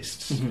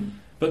exists. Mm-hmm.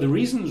 But the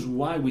reasons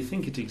why we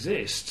think it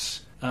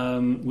exists,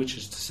 which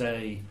is to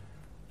say,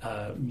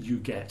 you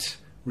get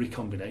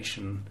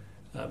recombination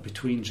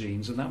between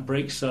genes, and that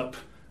breaks up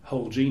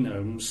whole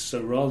genomes.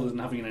 So rather than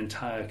having an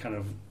entire kind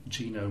of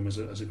genome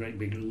as a great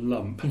big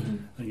lump, mm-hmm.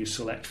 and you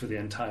select for the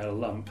entire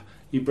lump,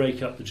 you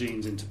break up the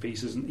genes into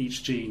pieces, and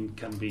each gene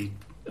can be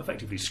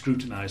effectively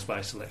scrutinized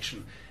by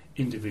selection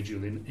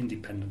individually and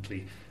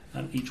independently,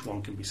 and each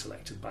one can be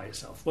selected by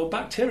itself. Well,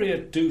 bacteria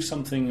do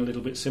something a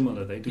little bit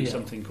similar. They do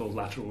something called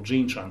lateral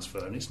gene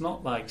transfer, and it's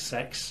not like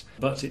sex,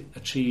 but it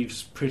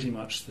achieves pretty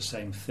much the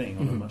same thing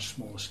on a much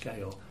smaller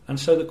scale. And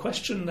so the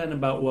question then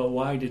about, well,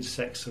 why did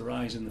sex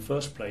arise in the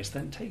first place,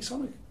 then takes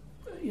on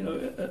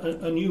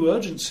a new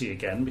urgency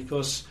again,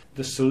 because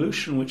the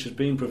solution which is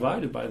being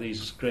provided by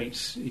these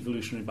great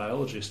evolutionary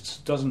biologists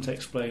doesn't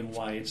explain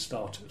why it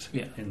started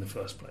in the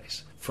first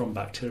place from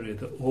bacteria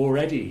that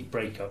already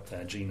break up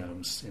their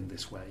genomes in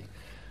this way.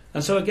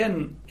 And so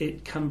again,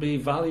 it can be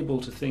valuable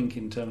to think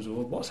in terms of,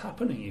 well, what's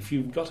happening if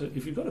you've got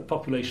a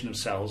population of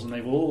cells and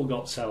they've all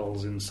got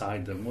cells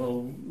inside them.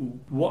 Well,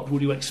 what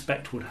would you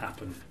expect would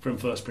happen from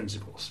first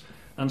principles?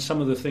 And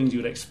some of the things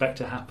you would expect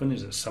to happen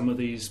is that some of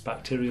these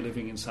bacteria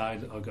living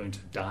inside are going to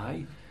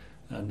die,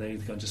 and they're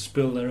going to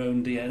spill their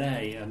own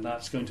DNA, and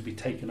that's going to be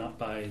taken up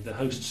by the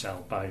host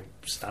cell by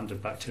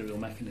standard bacterial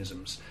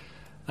mechanisms.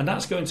 And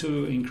that's going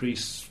to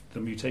increase the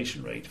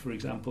mutation rate, for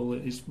example,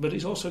 but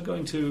it's also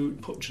going to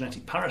put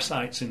genetic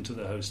parasites into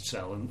the host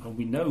cell, and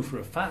we know for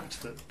a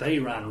fact that they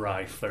ran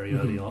rife very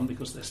early on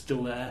because they're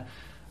still there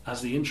as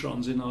the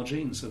introns in our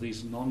genes. So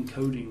these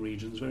non-coding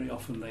regions, very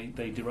often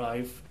they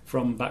derive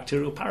from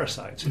bacterial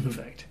parasites, in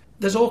effect.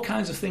 There's all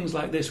kinds of things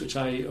like this which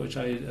I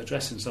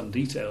address in some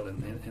detail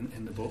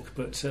in the book,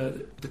 but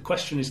the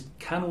question is,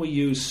 can we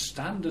use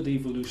standard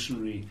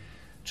evolutionary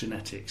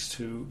genetics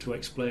to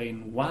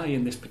explain why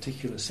in this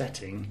particular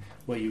setting,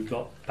 where you've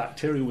got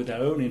bacteria with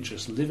their own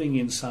interests living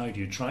inside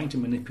you, trying to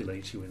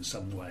manipulate you in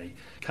some way,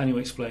 can you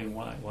explain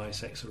why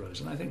sex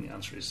arose? And I think the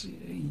answer is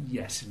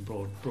yes, in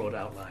broad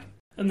outline.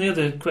 And the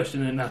other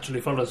question that naturally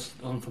follows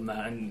on from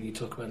that, and you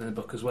talk about in the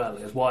book as well,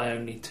 is why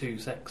only two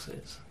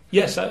sexes?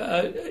 Yes,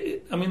 I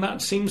mean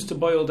that seems to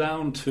boil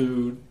down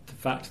to the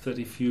fact that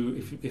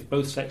if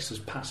both sexes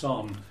pass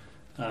on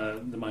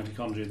the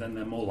mitochondria, then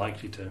they're more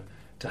likely to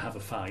have a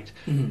fight.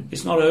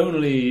 It's not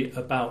only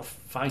about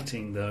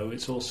fighting, though,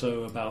 it's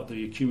also about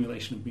the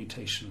accumulation of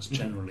mutations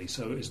generally.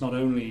 So it's not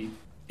only,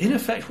 in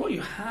effect, what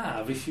you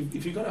have, if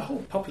you've got a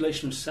whole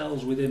population of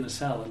cells within a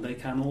cell and they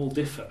can all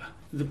differ,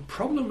 the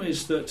problem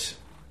is that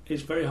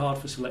it's very hard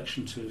for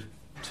selection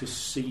to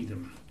see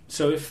them.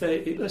 So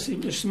let's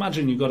just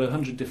imagine you've got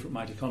 100 different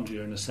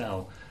mitochondria in a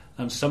cell,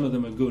 and some of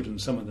them are good and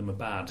some of them are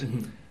bad.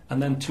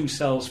 And then two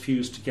cells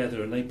fuse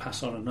together and they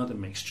pass on another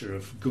mixture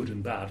of good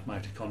and bad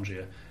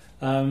mitochondria.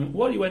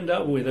 What you end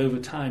up with over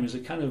time is a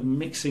kind of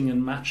mixing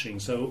and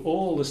matching. So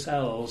all the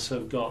cells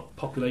have got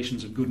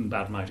populations of good and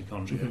bad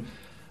mitochondria,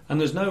 and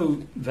there's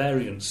no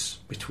variance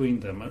between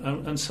them.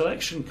 And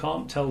selection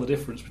can't tell the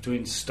difference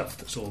between stuff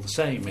that's all the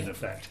same, in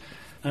effect.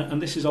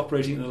 And this is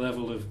operating at the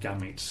level of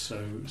gametes,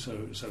 so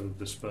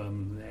the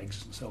sperm, the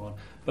eggs, and so on,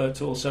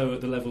 but also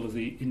at the level of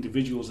the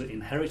individuals that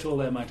inherit all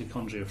their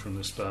mitochondria from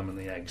the sperm and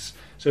the eggs.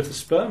 So if the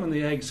sperm and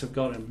the eggs have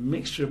got a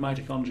mixture of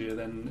mitochondria,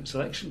 then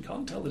selection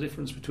can't tell the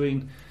difference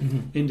between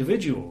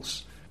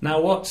individuals.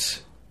 Now,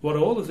 what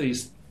all of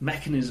these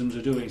mechanisms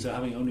are doing is they're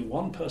having only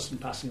one person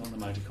passing on the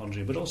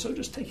mitochondria, but also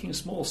just taking a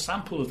small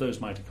sample of those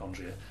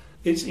mitochondria.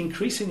 It's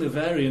increasing the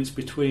variance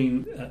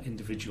between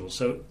individuals.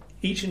 So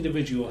each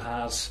individual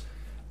has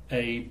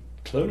a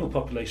clonal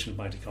population of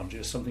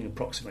mitochondria, something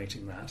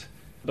approximating that,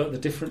 but the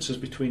differences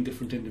between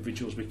different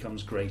individuals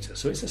becomes greater.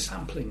 So it's a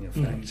sampling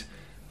effect.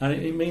 And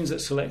it means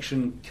that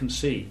selection can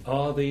see,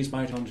 are these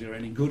mitochondria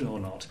any good or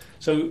not?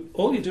 So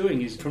all you're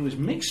doing is, from this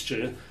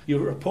mixture,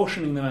 you're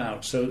apportioning them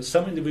out. So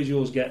some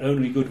individuals get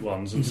only good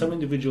ones, and some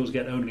individuals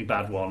get only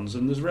bad ones,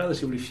 and there's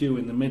relatively few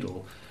in the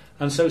middle.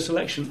 And so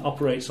selection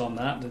operates on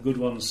that. The good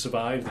ones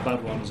survive, the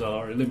bad ones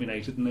are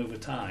eliminated, and over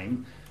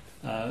time,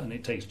 and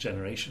it takes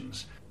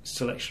generations,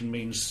 selection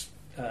means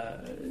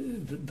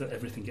that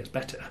everything gets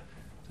better.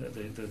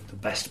 The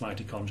best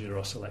mitochondria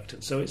are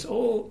selected. So it's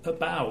all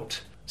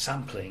about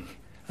sampling.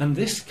 And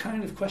this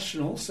kind of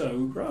question also,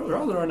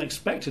 rather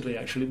unexpectedly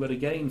actually, but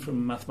again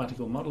from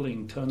mathematical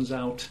modelling, turns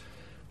out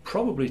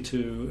probably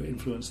to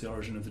influence the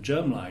origin of the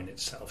germline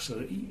itself. So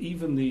that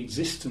even the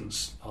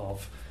existence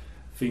of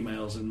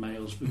females and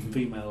males, with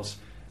females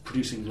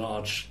producing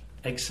large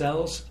egg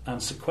cells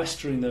and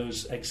sequestering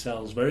those egg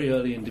cells very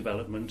early in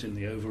development in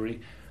the ovary,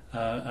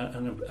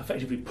 and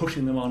effectively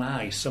putting them on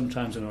ice,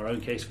 sometimes in our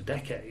own case for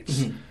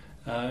decades.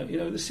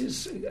 This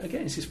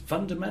is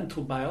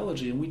fundamental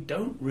biology, and we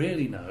don't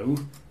really know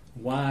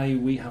why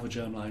we have a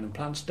germline and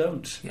plants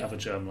don't have a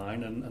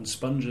germline, and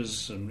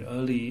sponges and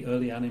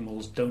early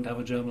animals don't have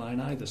a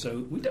germline either.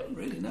 So we don't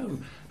really know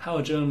how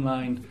a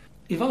germline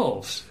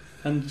evolves.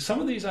 And some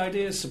of these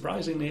ideas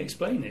surprisingly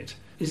explain it.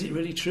 Is it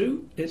really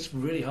true? It's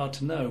really hard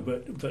to know,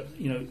 but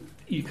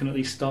you can at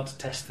least start to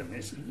test them.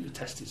 Is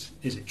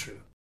it true?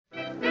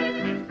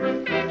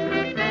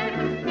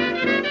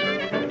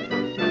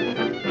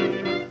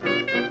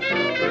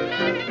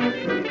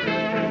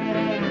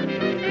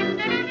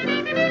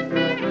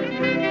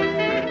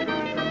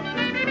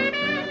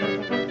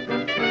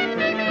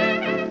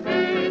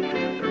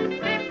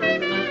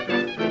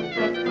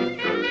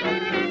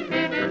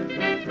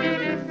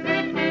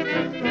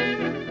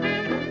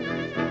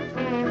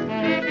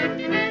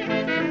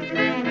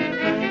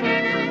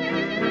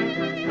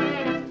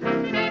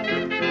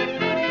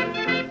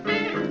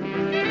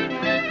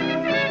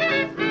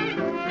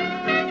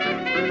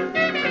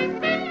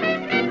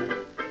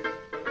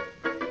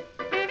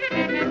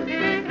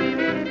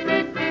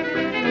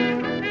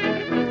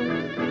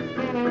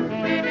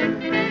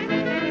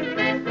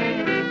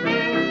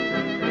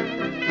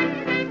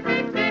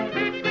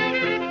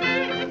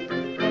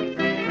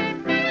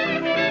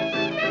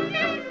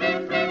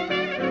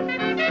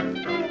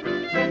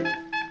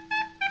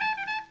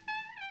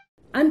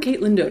 I'm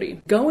Caitlin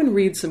Doty. Go and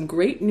read some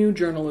great new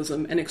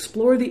journalism and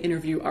explore the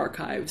interview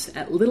archives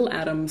at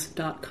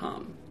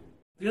littleatoms.com.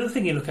 The other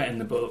thing you look at in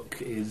the book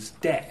is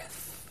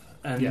death.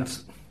 And,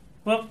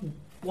 well,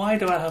 why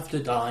do I have to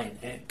die,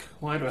 Nick?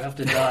 Why do I have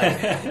to die?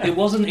 It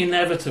wasn't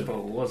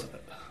inevitable, was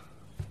it?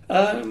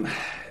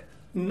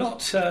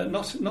 Not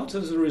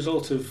as a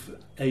result of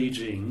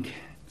ageing.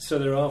 So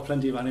there are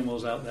plenty of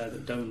animals out there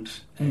that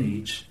don't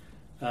age.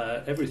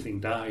 Everything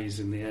dies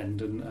in the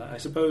end, and I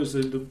suppose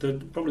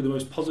probably the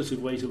most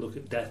positive way to look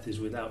at death is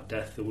without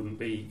death there wouldn't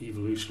be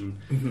evolution,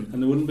 and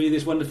there wouldn't be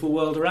this wonderful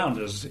world around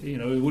us. It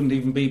wouldn't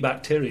even be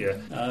bacteria.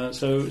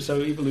 So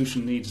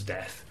evolution needs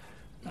death,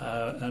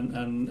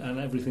 and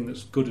everything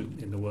that's good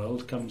in the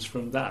world comes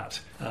from that,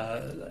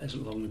 as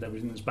long as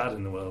everything that's bad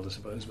in the world, I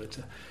suppose. But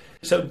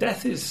so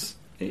death is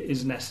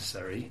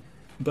necessary,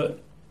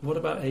 but what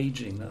about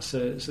aging? That's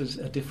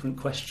a different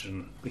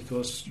question,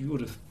 because you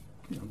would have.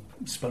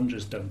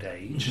 Sponges don't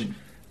age.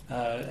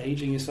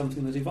 Aging is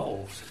something that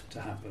evolved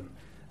to happen.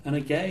 And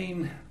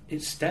again,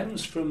 it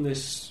stems from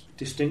this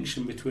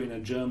distinction between a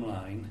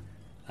germline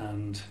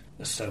and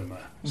a soma.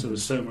 So the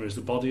soma is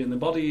the body, and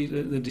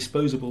the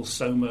disposable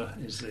soma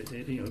is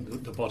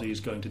the body is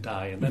going to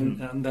die,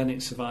 and then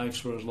it survives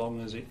for as long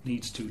as it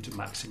needs to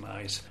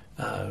maximise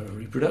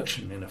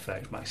reproduction, in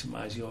effect,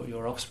 maximise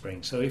your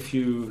offspring. So if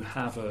you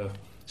have a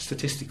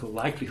statistical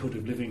likelihood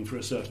of living for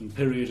a certain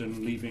period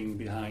and leaving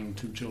behind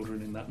 2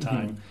 children in that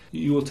time,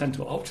 you will tend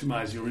to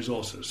optimise your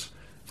resources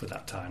for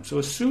that time. So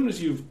as soon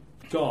as you've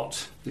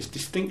got this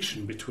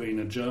distinction between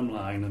a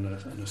germline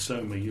and a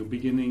soma, you're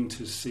beginning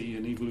to see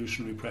an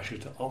evolutionary pressure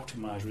to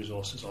optimise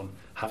resources on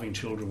having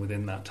children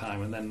within that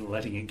time and then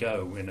letting it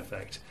go, in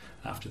effect,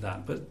 after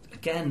that. But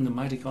again, the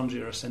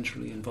mitochondria are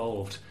centrally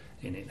involved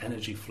in it.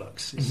 Energy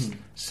flux is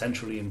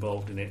centrally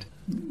involved in it.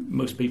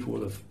 Most people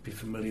will be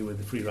familiar with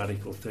the free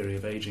radical theory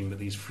of aging, that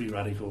these free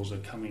radicals are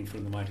coming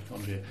from the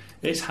mitochondria.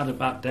 It's had a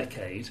bad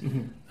decade,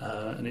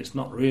 and it's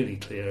not really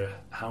clear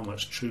how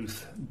much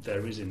truth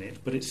there is in it,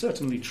 but it's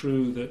certainly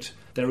true that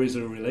there is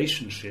a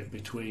relationship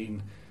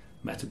between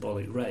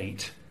metabolic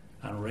rate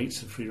and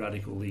rates of free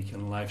radical leak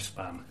and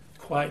lifespan.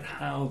 Quite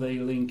how they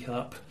link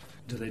up,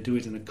 do they do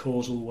it in a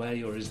causal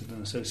way, or is it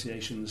an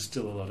association? There's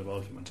still a lot of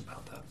argument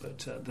about that,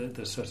 but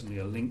there's certainly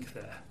a link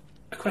there.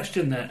 A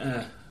question that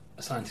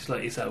a scientist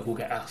like yourself will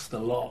get asked a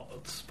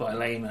lot by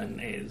laymen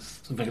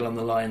is something along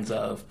the lines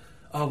of,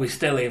 are we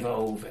still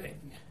evolving?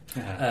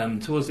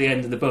 Towards the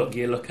end of the book,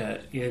 you look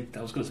at, I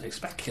was going to say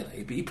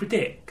speculate, but you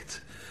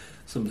predict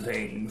some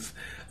things.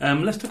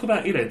 Let's talk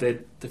about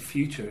the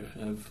future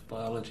of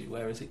biology.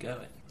 Where is it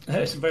going?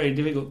 It's a very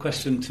difficult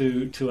question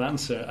to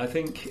answer. I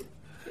think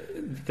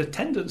the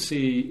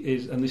tendency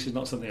is, and this is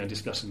not something I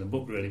discuss in the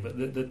book really,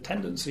 but the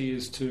tendency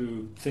is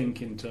to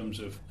think in terms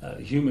of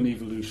human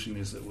evolution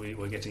is that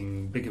we're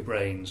getting bigger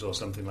brains or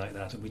something like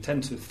that, and we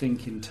tend to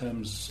think in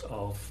terms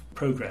of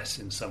progress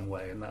in some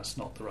way, and that's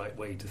not the right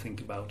way to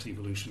think about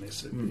evolution.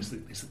 It's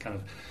the kind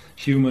of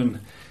human,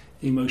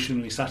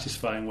 emotionally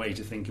satisfying way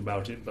to think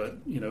about it, but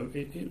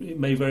it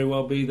may very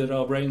well be that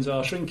our brains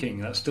are shrinking.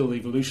 That's still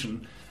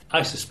evolution.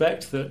 I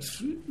suspect that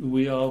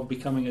we are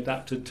becoming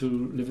adapted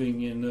to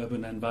living in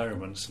urban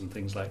environments and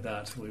things like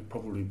that. We're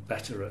probably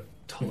better at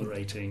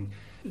tolerating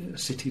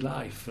city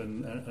life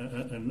and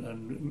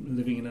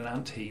living in an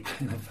ant heap,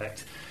 in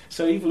effect.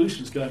 So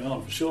evolution's going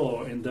on for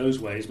sure in those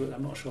ways, but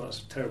I'm not sure that's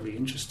a terribly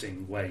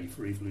interesting way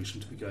for evolution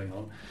to be going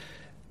on.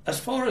 As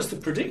far as the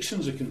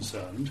predictions are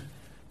concerned,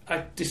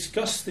 I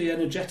discuss the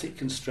energetic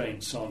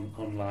constraints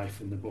on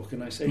life in the book,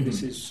 and I say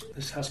this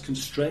has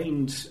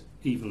constrained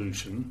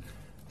evolution,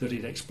 that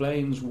it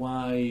explains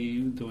why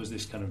there was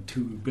this kind of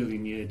 2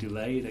 billion year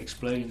delay. It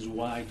explains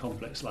why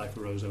complex life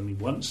arose only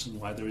once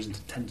and why there isn't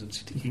a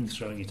tendency to keep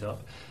throwing it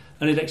up.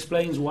 And it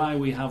explains why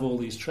we have all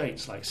these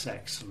traits like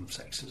sex and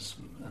sexes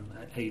and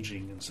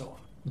aging and so on.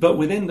 But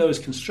within those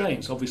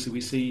constraints, obviously,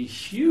 we see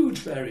huge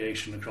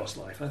variation across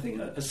life. I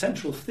think a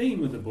central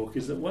theme of the book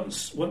is that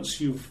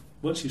once you've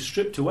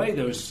stripped away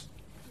those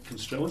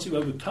constraints, once you've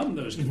overcome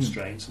those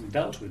constraints and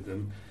dealt with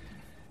them,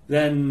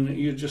 then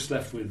you're just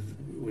left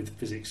with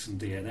physics and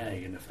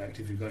DNA, in effect.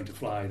 If you're going to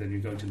fly, then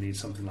you're going to need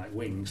something like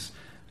wings.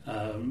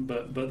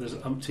 But there's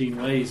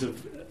umpteen ways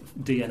of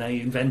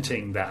DNA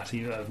inventing that,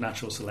 of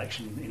natural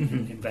selection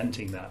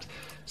inventing that.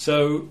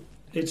 So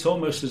it's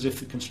almost as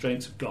if the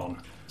constraints have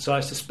gone. So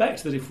I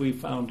suspect that if we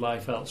found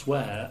life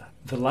elsewhere,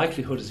 the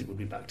likelihood is it would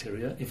be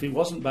bacteria. If it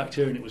wasn't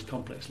bacteria and it was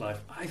complex life,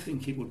 I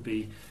think it would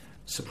be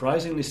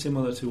surprisingly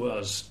similar to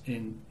us,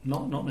 in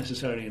not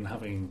necessarily in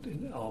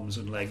having arms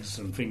and legs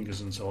and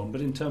fingers and so on,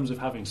 but in terms of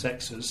having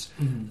sexes,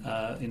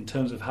 in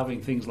terms of having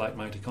things like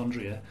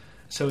mitochondria.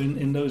 So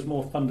in those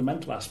more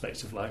fundamental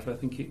aspects of life, I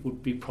think it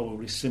would be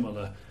probably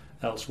similar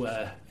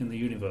elsewhere in the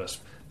universe.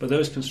 But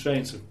those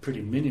constraints are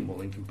pretty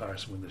minimal in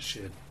comparison with the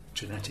sheer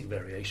genetic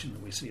variation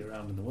that we see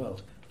around in the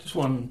world. Just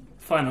one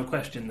final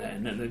question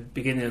then. At the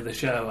beginning of the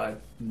show, I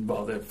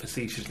rather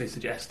facetiously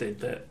suggested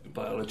that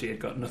biology had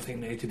got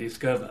nothing new to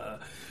discover.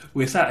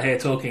 We're sat here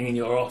talking in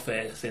your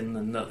office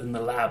in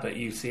the lab at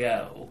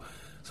UCL.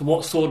 So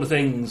what sort of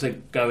things are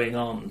going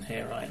on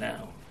here right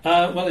now?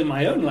 Well, in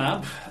my own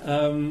lab,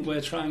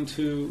 we're trying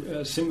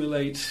to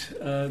simulate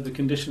the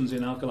conditions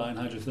in alkaline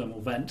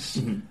hydrothermal vents.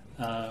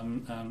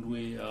 And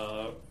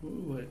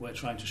we're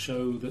trying to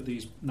show that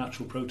these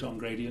natural proton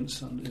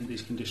gradients in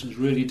these conditions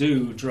really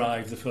do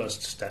drive the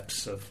first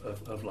steps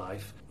of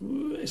life.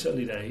 It's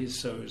early days,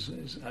 so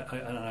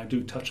I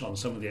do touch on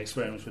some of the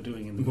experiments we're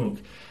doing in the book.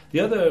 The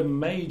other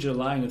major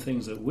line of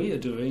things that we are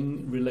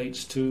doing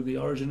relates to the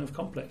origin of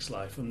complex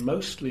life, and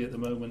mostly at the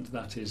moment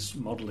that is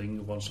modelling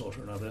of one sort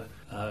or another,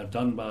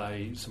 done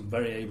by some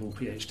very able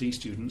PhD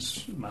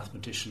students,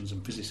 mathematicians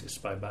and physicists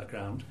by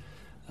background.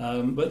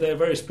 But there are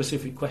very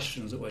specific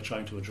questions that we're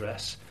trying to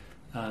address,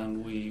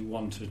 and we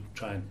want to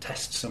try and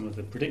test some of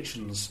the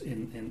predictions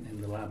in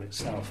the lab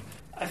itself.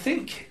 I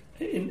think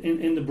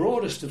in the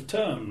broadest of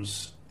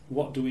terms,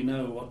 what do we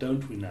know, what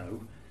don't we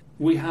know?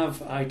 We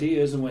have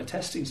ideas and we're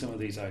testing some of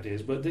these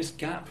ideas, but this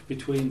gap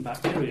between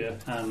bacteria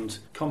and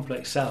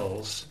complex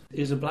cells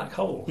is a black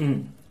hole.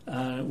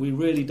 We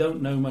really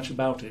don't know much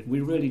about it. We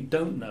really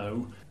don't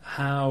know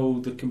how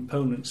the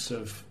components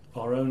of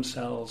our own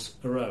cells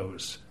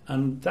arose.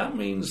 And that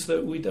means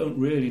that we don't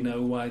really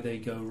know why they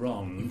go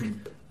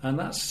wrong. And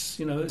that's,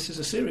 this is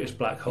a serious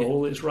black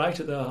hole. It's right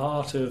at the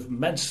heart of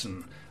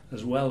medicine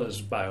as well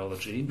as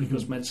biology,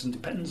 because medicine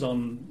depends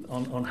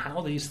on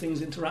how these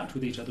things interact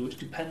with each other, which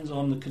depends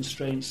on the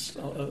constraints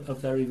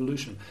of their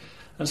evolution.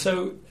 And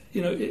so,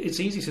 it's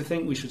easy to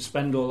think we should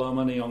spend all our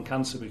money on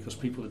cancer because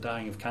people are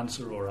dying of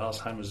cancer or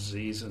Alzheimer's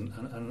disease,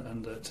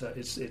 and that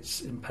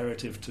it's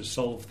imperative to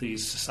solve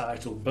these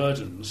societal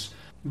burdens.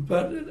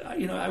 But,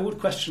 I would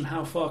question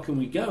how far can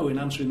we go in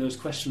answering those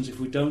questions if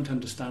we don't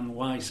understand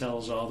why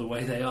cells are the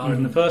way they are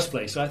in the first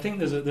place. So I think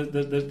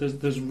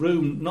there's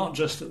room, not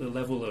just at the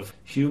level of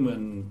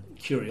human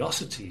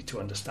curiosity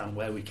to understand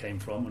where we came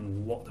from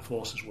and what the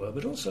forces were,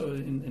 but also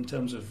in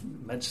terms of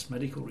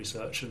medical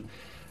research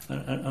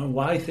and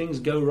why things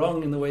go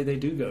wrong in the way they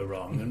do go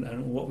wrong,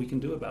 and what we can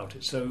do about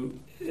it. So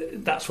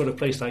that's what a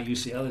place like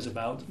UCL is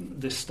about.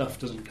 This stuff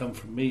doesn't come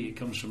from me, it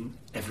comes from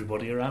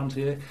everybody around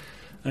here.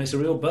 And it's a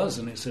real buzz,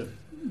 and it's a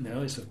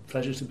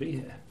pleasure to be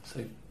here.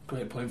 So,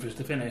 great point for us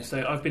to finish.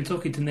 So, I've been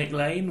talking to Nick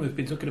Lane. We've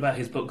been talking about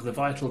his book, The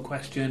Vital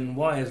Question: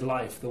 Why is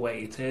Life the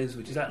Way It Is?,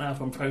 which is out now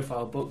from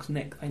Profile Books.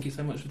 Nick, thank you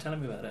so much for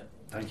telling me about it.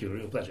 Thank you, a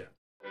real pleasure.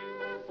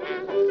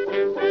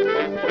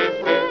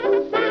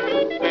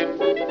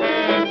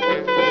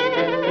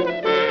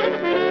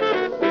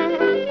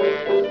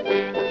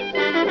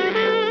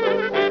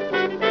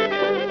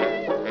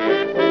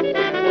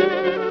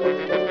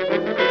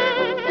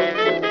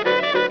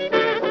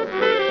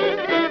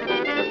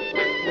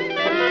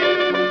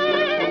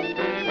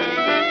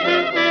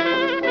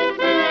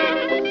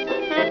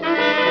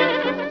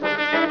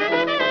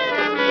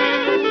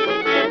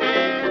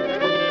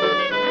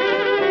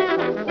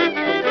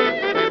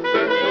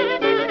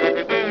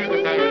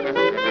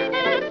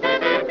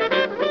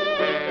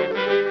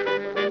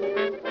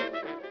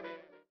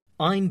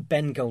 I'm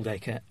Ben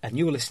Goldacre, and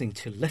you're listening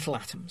to Little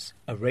Atoms,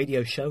 a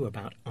radio show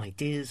about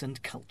ideas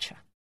and culture.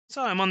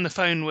 So I'm on the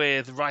phone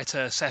with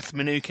writer Seth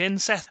Mnookin.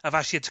 Seth, I've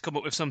asked you to come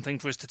up with something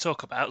for us to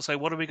talk about, so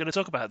what are we going to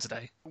talk about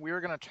today?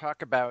 We're going to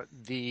talk about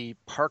the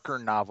Parker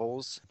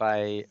novels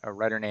by a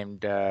writer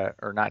named,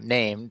 or not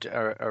named,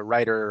 a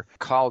writer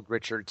called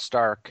Richard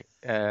Stark,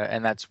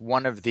 and that's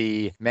one of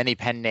the many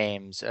pen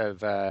names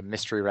of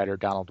mystery writer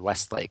Donald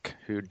Westlake,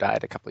 who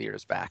died a couple of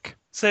years back.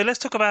 So let's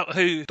talk about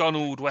who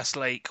Donald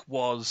Westlake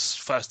was,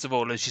 first of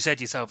all. As you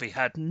said yourself, he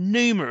had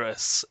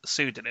numerous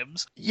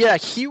pseudonyms. Yeah,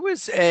 he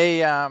was he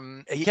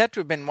had to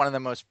have been one of the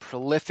most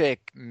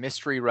prolific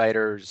mystery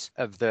writers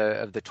of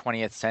the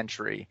 20th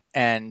century.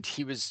 And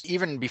he was,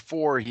 even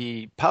before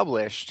he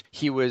published,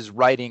 he was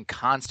writing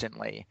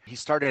constantly. He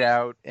started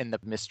out in the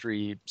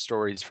mystery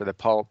stories for the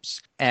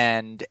pulps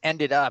and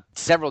ended up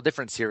several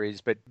different series,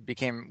 but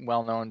became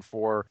well known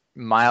for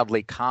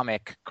mildly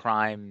comic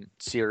crime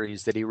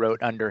series that he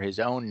wrote under his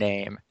own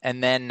name.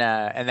 And then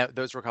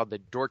those were called the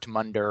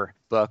Dortmunder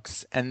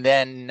books. And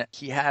then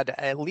he had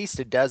at least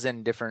a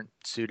dozen different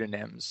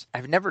pseudonyms.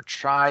 I've never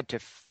tried to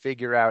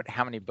figure out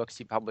how many books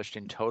he published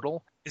in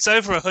total. It's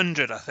over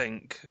 100, I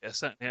think. Yeah,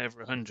 certainly over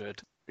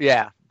 100.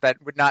 Yeah, that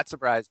would not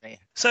surprise me.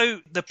 So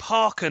the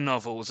Parker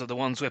novels are the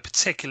ones we're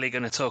particularly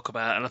going to talk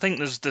about, and I think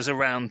there's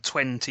around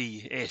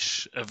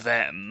 20-ish of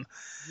them.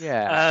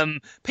 Yeah.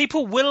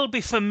 People will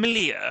be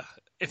familiar.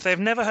 If they've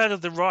never heard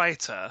of the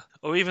writer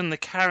or even the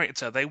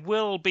character, they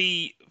will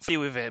be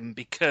familiar with him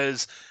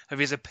because of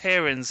his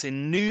appearance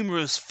in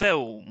numerous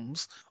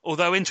films,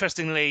 although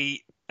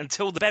interestingly,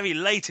 until the very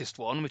latest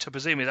one, which I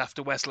presume is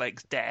after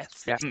Westlake's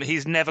death,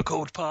 he's never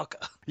called Parker.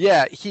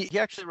 Yeah, he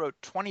actually wrote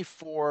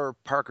 24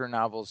 Parker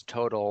novels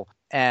total,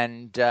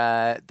 and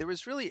there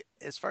was really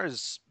as far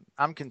as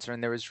I'm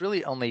concerned, there was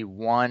really only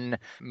one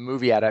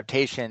movie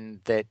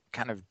adaptation that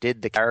kind of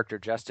did the character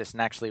justice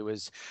and actually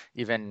was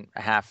even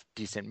a half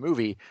decent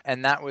movie.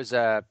 And that was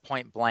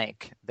Point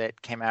Blank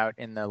that came out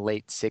in the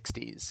late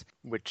 60s,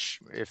 which,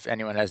 if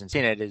anyone hasn't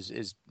seen it,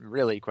 is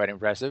really quite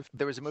impressive.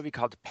 There was a movie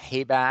called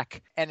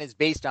Payback and is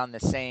based on the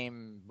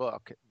same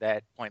book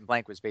that Point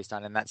Blank was based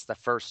on. And that's the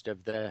first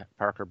of the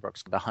Parker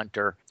books, The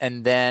Hunter.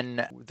 And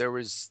then there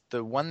was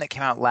the one that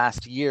came out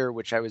last year,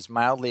 which I was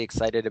mildly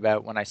excited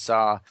about when I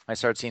started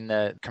seeing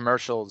the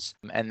commercials,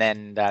 and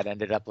then that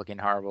ended up looking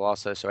horrible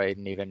also, so I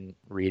didn't even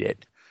read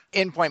it.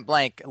 In Point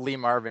Blank, Lee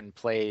Marvin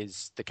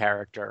plays the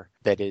character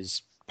that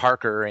is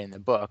Parker in the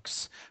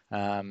books,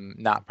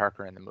 not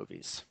Parker in the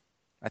movies.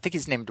 I think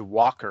he's named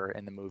Walker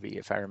in the movie,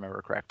 if I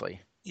remember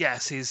correctly.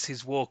 Yes,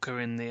 he's Walker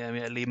in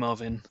the Lee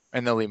Marvin.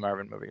 In the Lee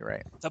Marvin movie,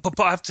 right. But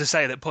I have to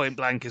say that Point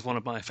Blank is one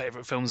of my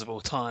favourite films of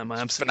all time. I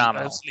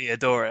absolutely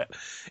adore it.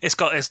 It's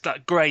got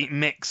that great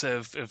mix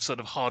of sort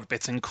of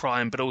hard-bitten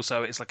crime, but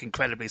also it's like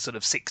incredibly sort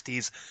of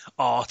 60s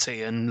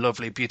arty and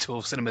lovely,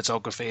 beautiful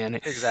cinematography, and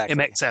it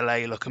makes LA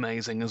look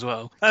amazing as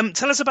well.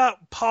 Tell us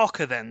about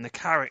Parker then, the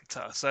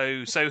character.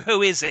 So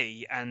who is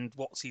he and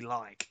what's he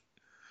like?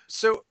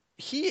 So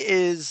he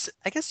is,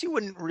 I guess you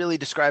wouldn't really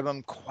describe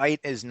him quite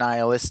as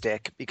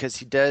nihilistic, because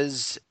he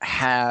does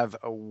have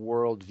a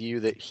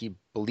worldview that he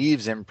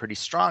believes in pretty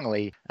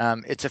strongly.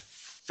 It's a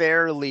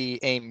fairly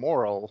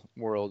amoral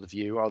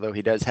worldview, although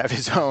he does have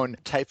his own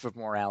type of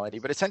morality.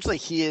 But essentially,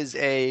 he is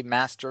a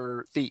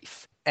master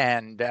thief.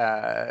 And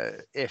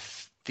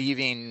if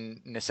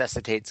thieving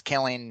necessitates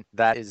killing,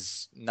 that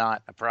is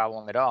not a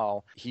problem at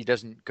all. He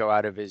doesn't go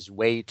out of his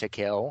way to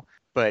kill,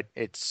 but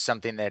it's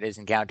something that is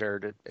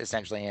encountered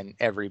essentially in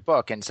every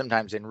book, and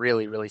sometimes in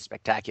really, really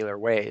spectacular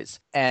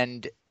ways.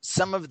 And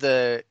some of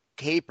the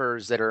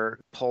capers that are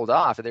pulled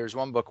off, there's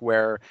one book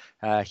where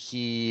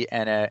he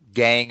and a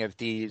gang of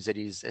thieves that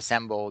he's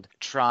assembled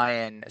try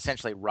and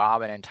essentially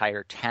rob an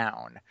entire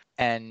town.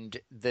 And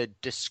the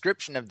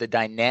description of the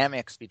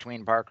dynamics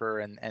between Parker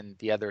and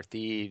the other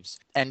thieves,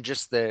 and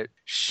just the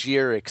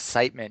sheer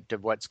excitement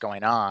of what's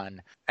going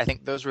on, I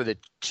think those were the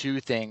two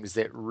things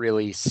that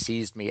really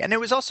seized me. And it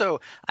was also,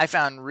 I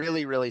found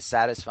really, really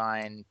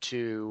satisfying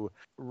to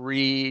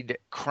read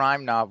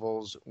crime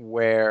novels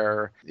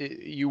where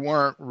you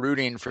weren't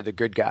rooting for the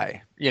good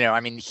guy. I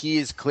mean, he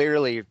is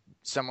clearly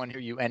someone who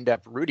you end up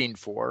rooting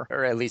for,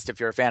 or at least if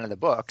you're a fan of the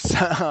books.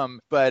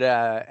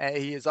 But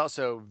he is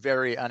also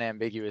very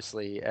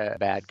unambiguously a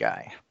bad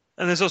guy.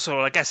 And there's also,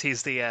 I guess,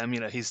 he's the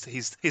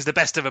he's the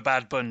best of a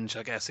bad bunch,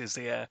 I guess, is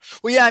the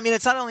Well, yeah, I mean,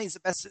 it's not only he's the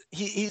best.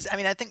 He's I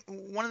mean, I think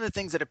one of the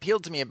things that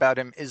appealed to me about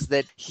him is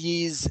that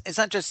it's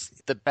not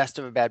just the best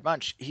of a bad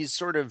bunch. He's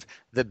sort of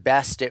the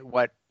best at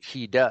what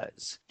he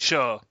does.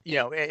 Sure.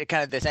 It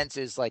kind of, the sense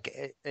is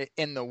like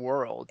in the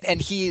world, and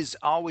he's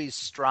always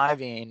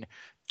striving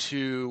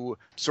to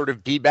sort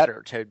of be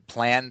better, to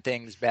plan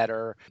things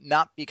better,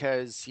 not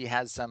because he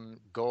has some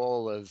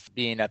goal of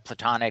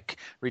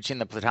reaching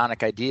the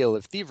platonic ideal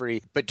of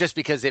thievery, but just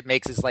because it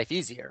makes his life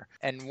easier.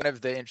 And one of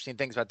the interesting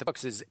things about the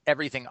books is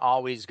everything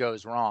always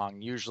goes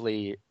wrong,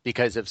 usually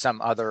because of some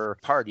other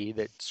party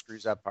that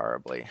screws up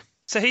horribly.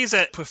 So he's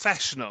a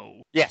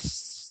professional.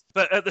 Yes.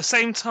 But at the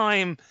same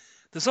time,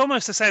 there's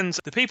almost a sense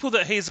the people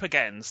that he's up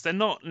against, they're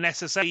not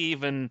necessarily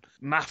even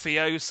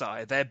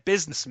mafiosi, they're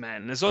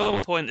businessmen. There's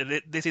always a point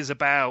that this is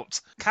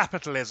about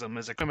capitalism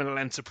as a criminal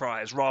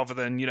enterprise rather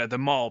than, the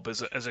mob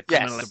as a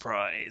criminal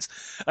enterprise.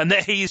 And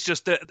that he's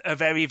just a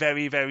very,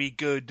 very, very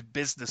good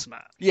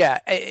businessman. Yeah,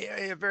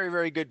 a very,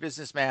 very good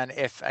businessman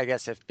if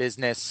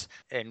business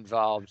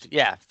involved,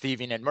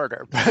 thieving and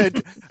murder.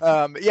 But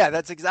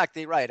that's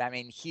exactly right. I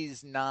mean,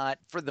 he's not,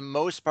 for the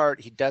most part,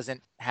 he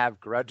doesn't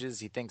have grudges.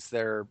 He thinks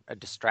they're a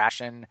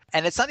distraction.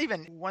 And it's not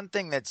even, one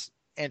thing that's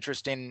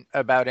interesting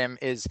about him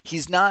is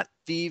he's not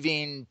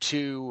thieving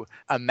to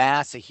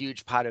amass a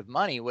huge pot of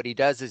money. What he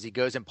does is he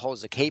goes and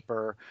pulls a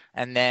caper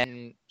and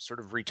then sort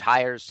of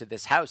retires to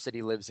this house that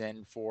he lives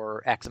in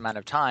for X amount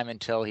of time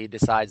until he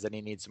decides that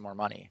he needs some more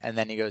money. And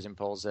then he goes and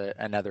pulls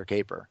another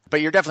caper.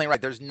 But you're definitely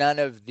right. There's none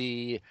of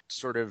the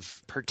sort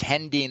of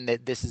pretending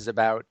that this is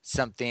about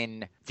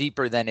something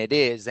deeper than it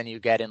is than you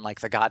get in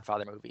like the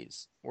Godfather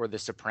movies or The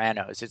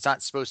Sopranos. It's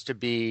not supposed to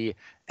be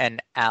an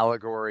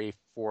allegory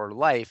for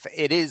life.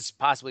 It is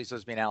possibly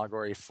supposed to be an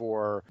allegory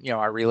for,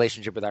 our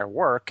relationship with our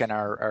work and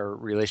our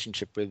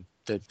relationship with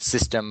the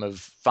system of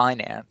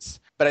finance.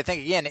 But I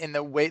think, again, in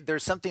the way,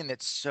 there's something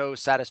that's so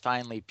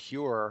satisfyingly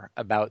pure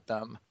about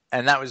them.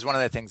 And that was one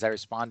of the things I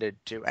responded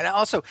to. And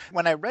also,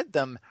 when I read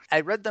them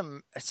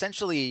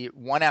essentially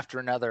one after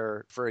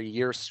another for a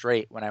year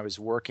straight when I was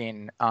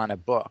working on a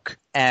book.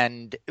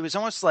 And it was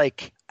almost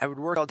like I would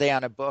work all day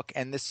on a book,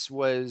 and this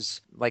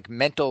was like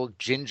mental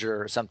ginger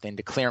or something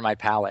to clear my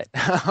palate.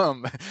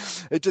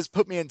 It just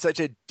put me in such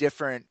a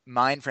different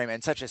mind frame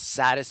and such a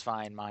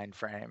satisfying mind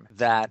frame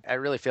that I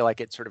really feel like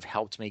it sort of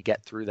helped me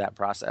get through that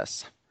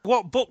process.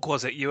 What book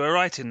was it you were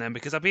writing then?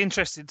 Because I'd be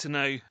interested to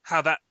know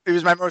how that... It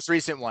was my most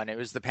recent one. It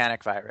was The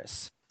Panic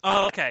Virus.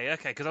 Oh, okay,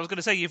 because I was going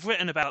to say you've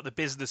written about the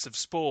business of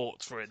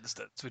sport, for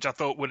instance, which I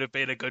thought would have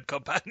been a good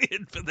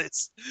companion for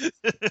this.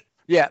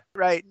 Yeah,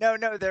 right. No,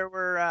 there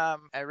were,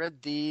 I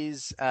read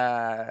these,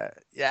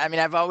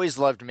 I've always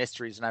loved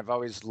mysteries, and I've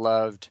always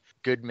loved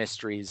good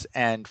mysteries,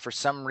 and for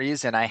some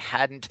reason I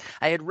had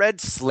read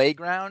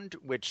Slayground,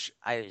 which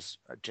is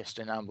just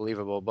an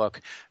unbelievable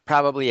book,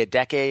 probably a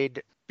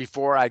decade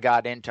before I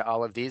got into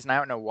all of these, and I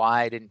don't know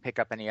why I didn't pick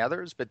up any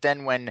others, but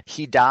then when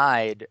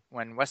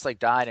Westlake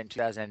died in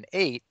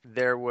 2008,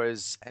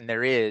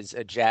 there is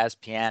a jazz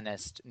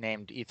pianist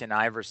named Ethan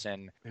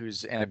Iverson,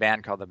 who's in a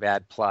band called the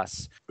Bad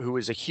Plus, who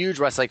was a huge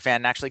Westlake fan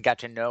and actually got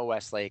to know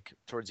Westlake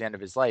towards the end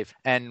of his life,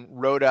 and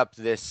wrote up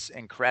this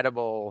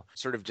incredible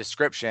sort of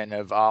description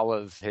of all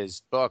of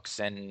his books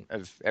and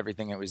of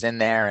everything that was in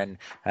there, and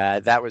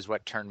that was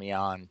what turned me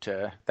on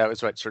that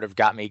was what sort of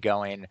got me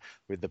going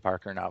with the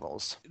Parker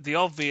novels. The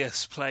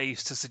obvious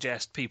place to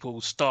suggest people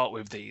start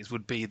with these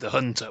would be The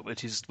Hunter,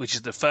 which is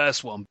the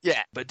first one.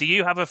 Yeah. But do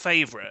you have a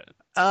favourite?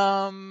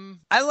 I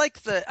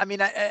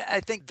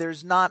think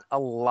there's not a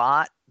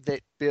lot that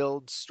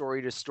builds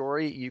story to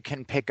story. You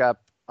can pick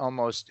up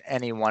almost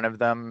any one of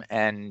them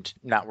and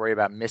not worry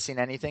about missing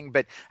anything.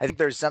 But I think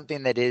there's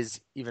something that is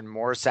even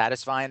more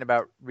satisfying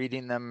about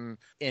reading them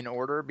in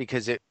order,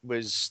 because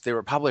they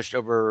were published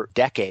over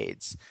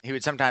decades. He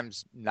would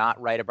sometimes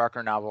not write a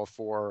Parker novel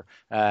for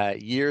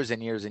years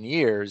and years and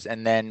years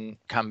and then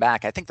come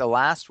back. I think the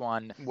last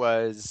one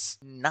was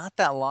not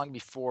that long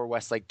before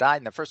Westlake died,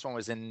 and the first one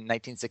was in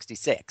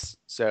 1966.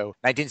 So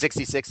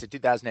 1966 to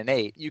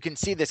 2008. You can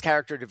see this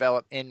character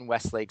develop in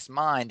Westlake's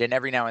mind, and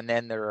every now and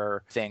then there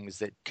are things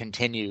that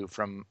continue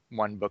from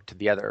one book to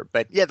the other.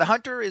 But yeah, The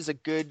Hunter is a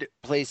good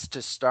place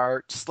to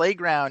start.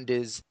 Slayground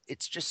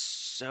it's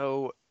just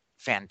so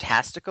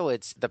fantastical.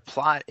 The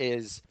plot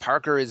is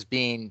Parker is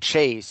being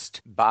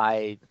chased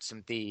by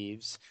some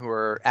thieves who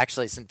are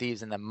actually some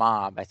thieves in the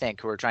mob, I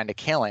think, who are trying to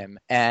kill him.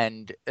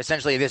 And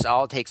essentially this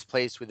all takes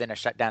place within a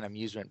shut down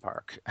amusement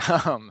park.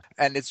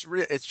 And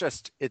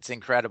it's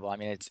incredible. I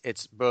mean,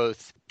 it's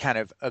both kind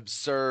of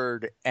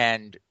absurd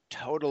and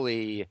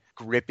totally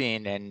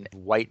gripping and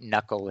white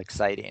knuckle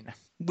exciting.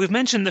 We've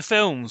mentioned the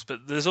films, but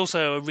there's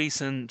also a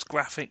recent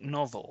graphic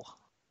novel.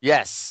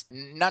 Yes,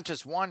 not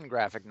just one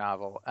graphic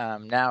novel,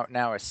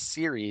 now a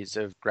series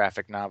of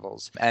graphic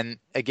novels. And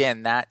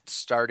again, that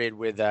started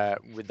with The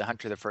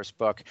Hunter, the first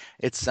book.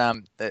 It's let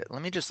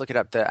me just look it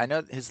up. I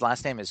know his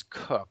last name is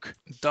Cook.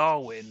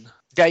 Darwin.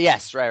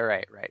 Yes,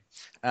 right.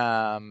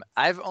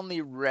 I've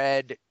only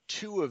read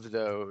 2 of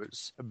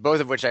those,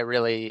 both of which I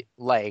really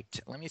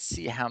liked. Let me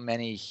see how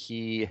many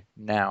he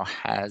now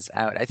has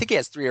out. I think he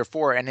has 3 or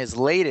 4, and his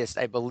latest,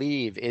 I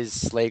believe, is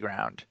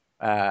Slayground.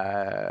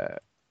 Let's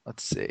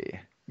see.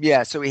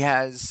 Yeah, so he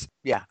has,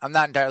 I'm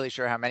not entirely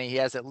sure how many. He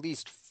has at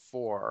least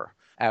 4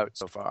 out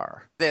so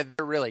far. They're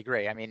really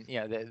great. I mean,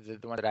 the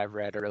ones that I've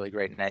read are really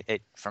great, and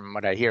from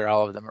what I hear,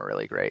 all of them are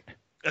really great.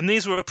 And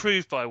these were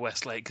approved by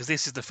Westlake, because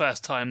this is the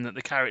first time that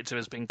the character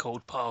has been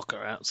called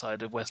Parker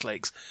outside of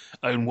Westlake's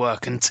own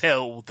work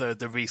until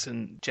the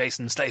recent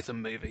Jason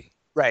Statham movie.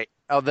 Right,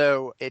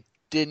 although it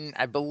didn't,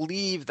 I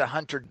believe The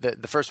Hunter,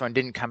 the first one,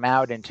 didn't come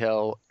out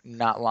until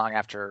not long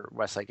after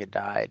Westlake had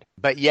died.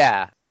 But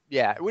yeah,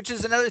 which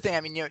is another thing.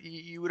 I mean,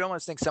 you would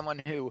almost think someone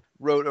who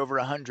wrote over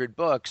 100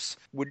 books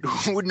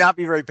would not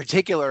be very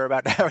particular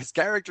about how his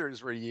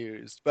characters were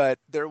used. But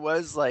there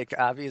was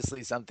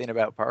obviously something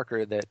about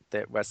Parker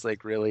that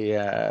Westlake really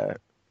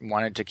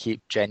wanted to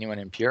keep genuine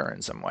and pure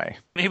in some way.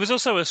 He was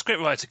also a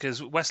scriptwriter,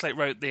 because Westlake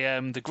wrote the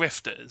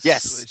Grifters,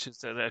 yes, which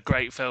is a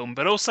great film.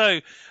 But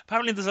also,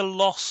 apparently, there's a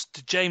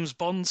lost James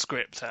Bond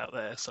script out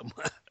there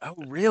somewhere. Oh,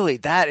 really?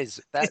 That's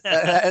like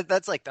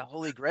the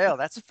Holy Grail.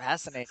 That's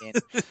fascinating.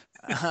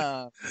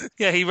 Yeah,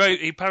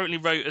 he apparently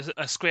wrote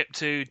a script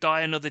to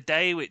Die Another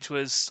Day, which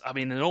was,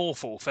 an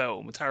awful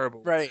film,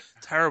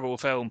 terrible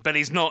film. But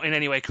he's not in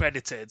any way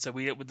credited, so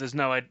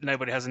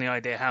nobody has any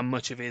idea how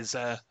much of his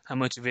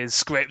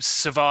scripts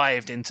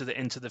survived into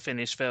the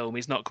finished film.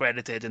 He's not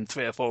credited, and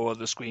 3 or 4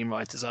 other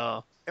screenwriters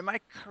are. Am I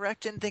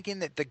correct in thinking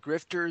that The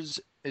Grifters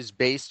is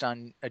based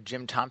on a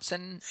Jim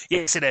Thompson?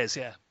 Yes, it is.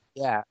 Yeah.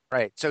 Yeah,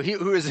 right. So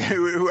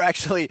who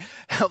actually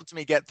helped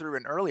me get through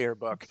an earlier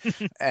book,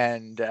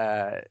 and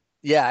I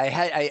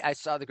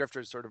saw The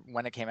Grifters sort of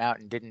when it came out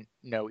and didn't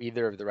know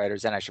either of the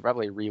writers, and I should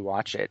probably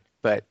rewatch it.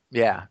 But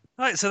yeah.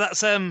 Right, so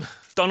that's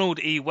Donald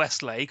E.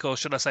 Westlake, or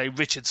should I say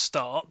Richard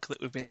Stark, that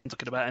we've been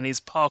talking about in his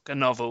Parker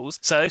novels.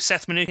 So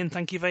Seth Mnookin,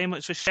 thank you very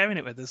much for sharing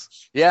it with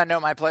us. Yeah, no,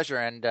 my pleasure.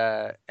 And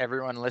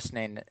everyone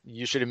listening,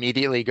 you should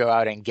immediately go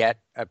out and get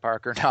a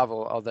Parker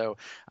novel, although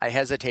I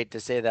hesitate to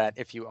say that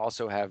if you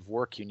also have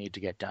work you need to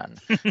get done,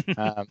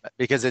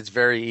 because it's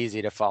very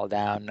easy to fall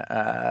down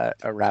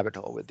a rabbit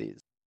hole with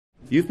these.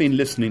 You've been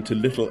listening to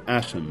Little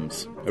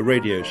Atoms, a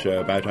radio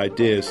show about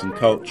ideas and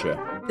culture.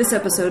 This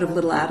episode of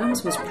Little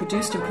Atoms was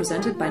produced and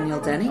presented by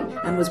Neil Denny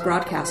and was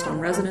broadcast on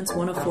Resonance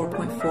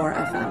 104.4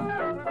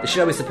 FM. The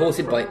show is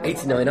supported by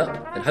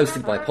 89UP and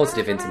hosted by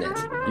Positive Internet.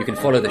 You can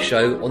follow the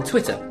show on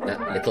Twitter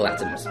 @Little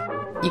Atoms.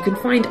 You can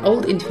find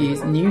old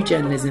interviews, new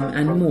journalism,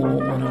 and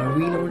more on our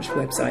relaunched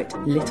website,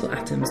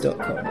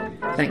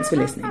 littleatoms.com. Thanks for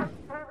listening.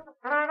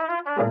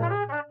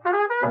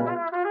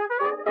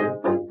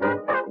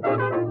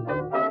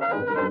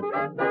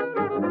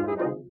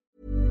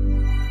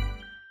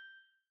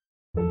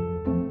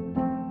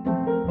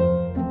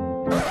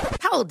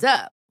 Hold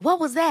up. What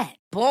was that?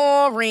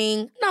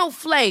 Boring. No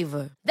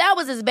flavor. That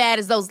was as bad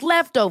as those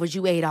leftovers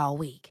you ate all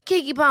week.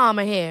 Keke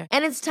Palmer here,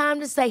 and it's time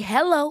to say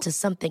hello to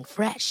something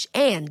fresh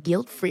and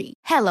guilt-free.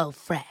 Hello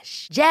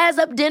Fresh. Jazz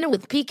up dinner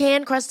with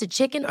pecan-crusted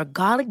chicken or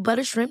garlic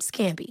butter shrimp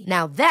scampi.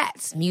 Now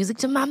that's music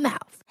to my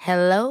mouth.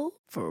 Hello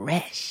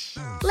Fresh.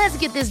 Let's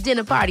get this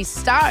dinner party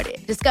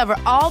started. Discover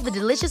all the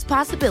delicious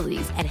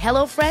possibilities at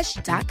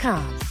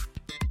hellofresh.com.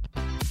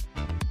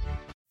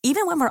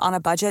 Even when we're on a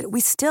budget,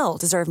 we still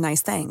deserve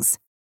nice things.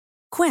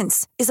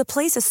 Quince is a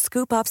place to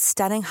scoop up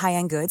stunning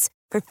high-end goods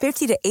for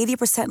 50 to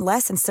 80%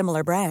 less than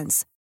similar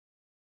brands.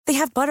 They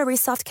have buttery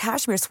soft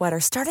cashmere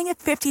sweaters starting at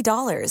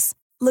 $50,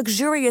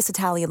 luxurious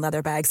Italian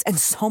leather bags, and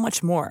so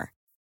much more.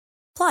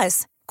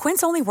 Plus,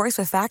 Quince only works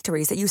with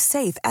factories that use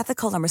safe,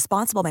 ethical, and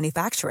responsible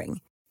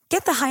manufacturing.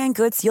 Get the high-end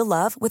goods you'll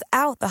love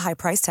without the high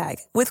price tag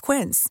with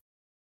Quince.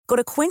 Go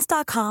to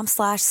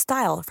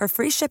quince.com/style for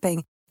free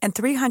shipping and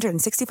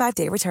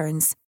 365-day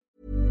returns.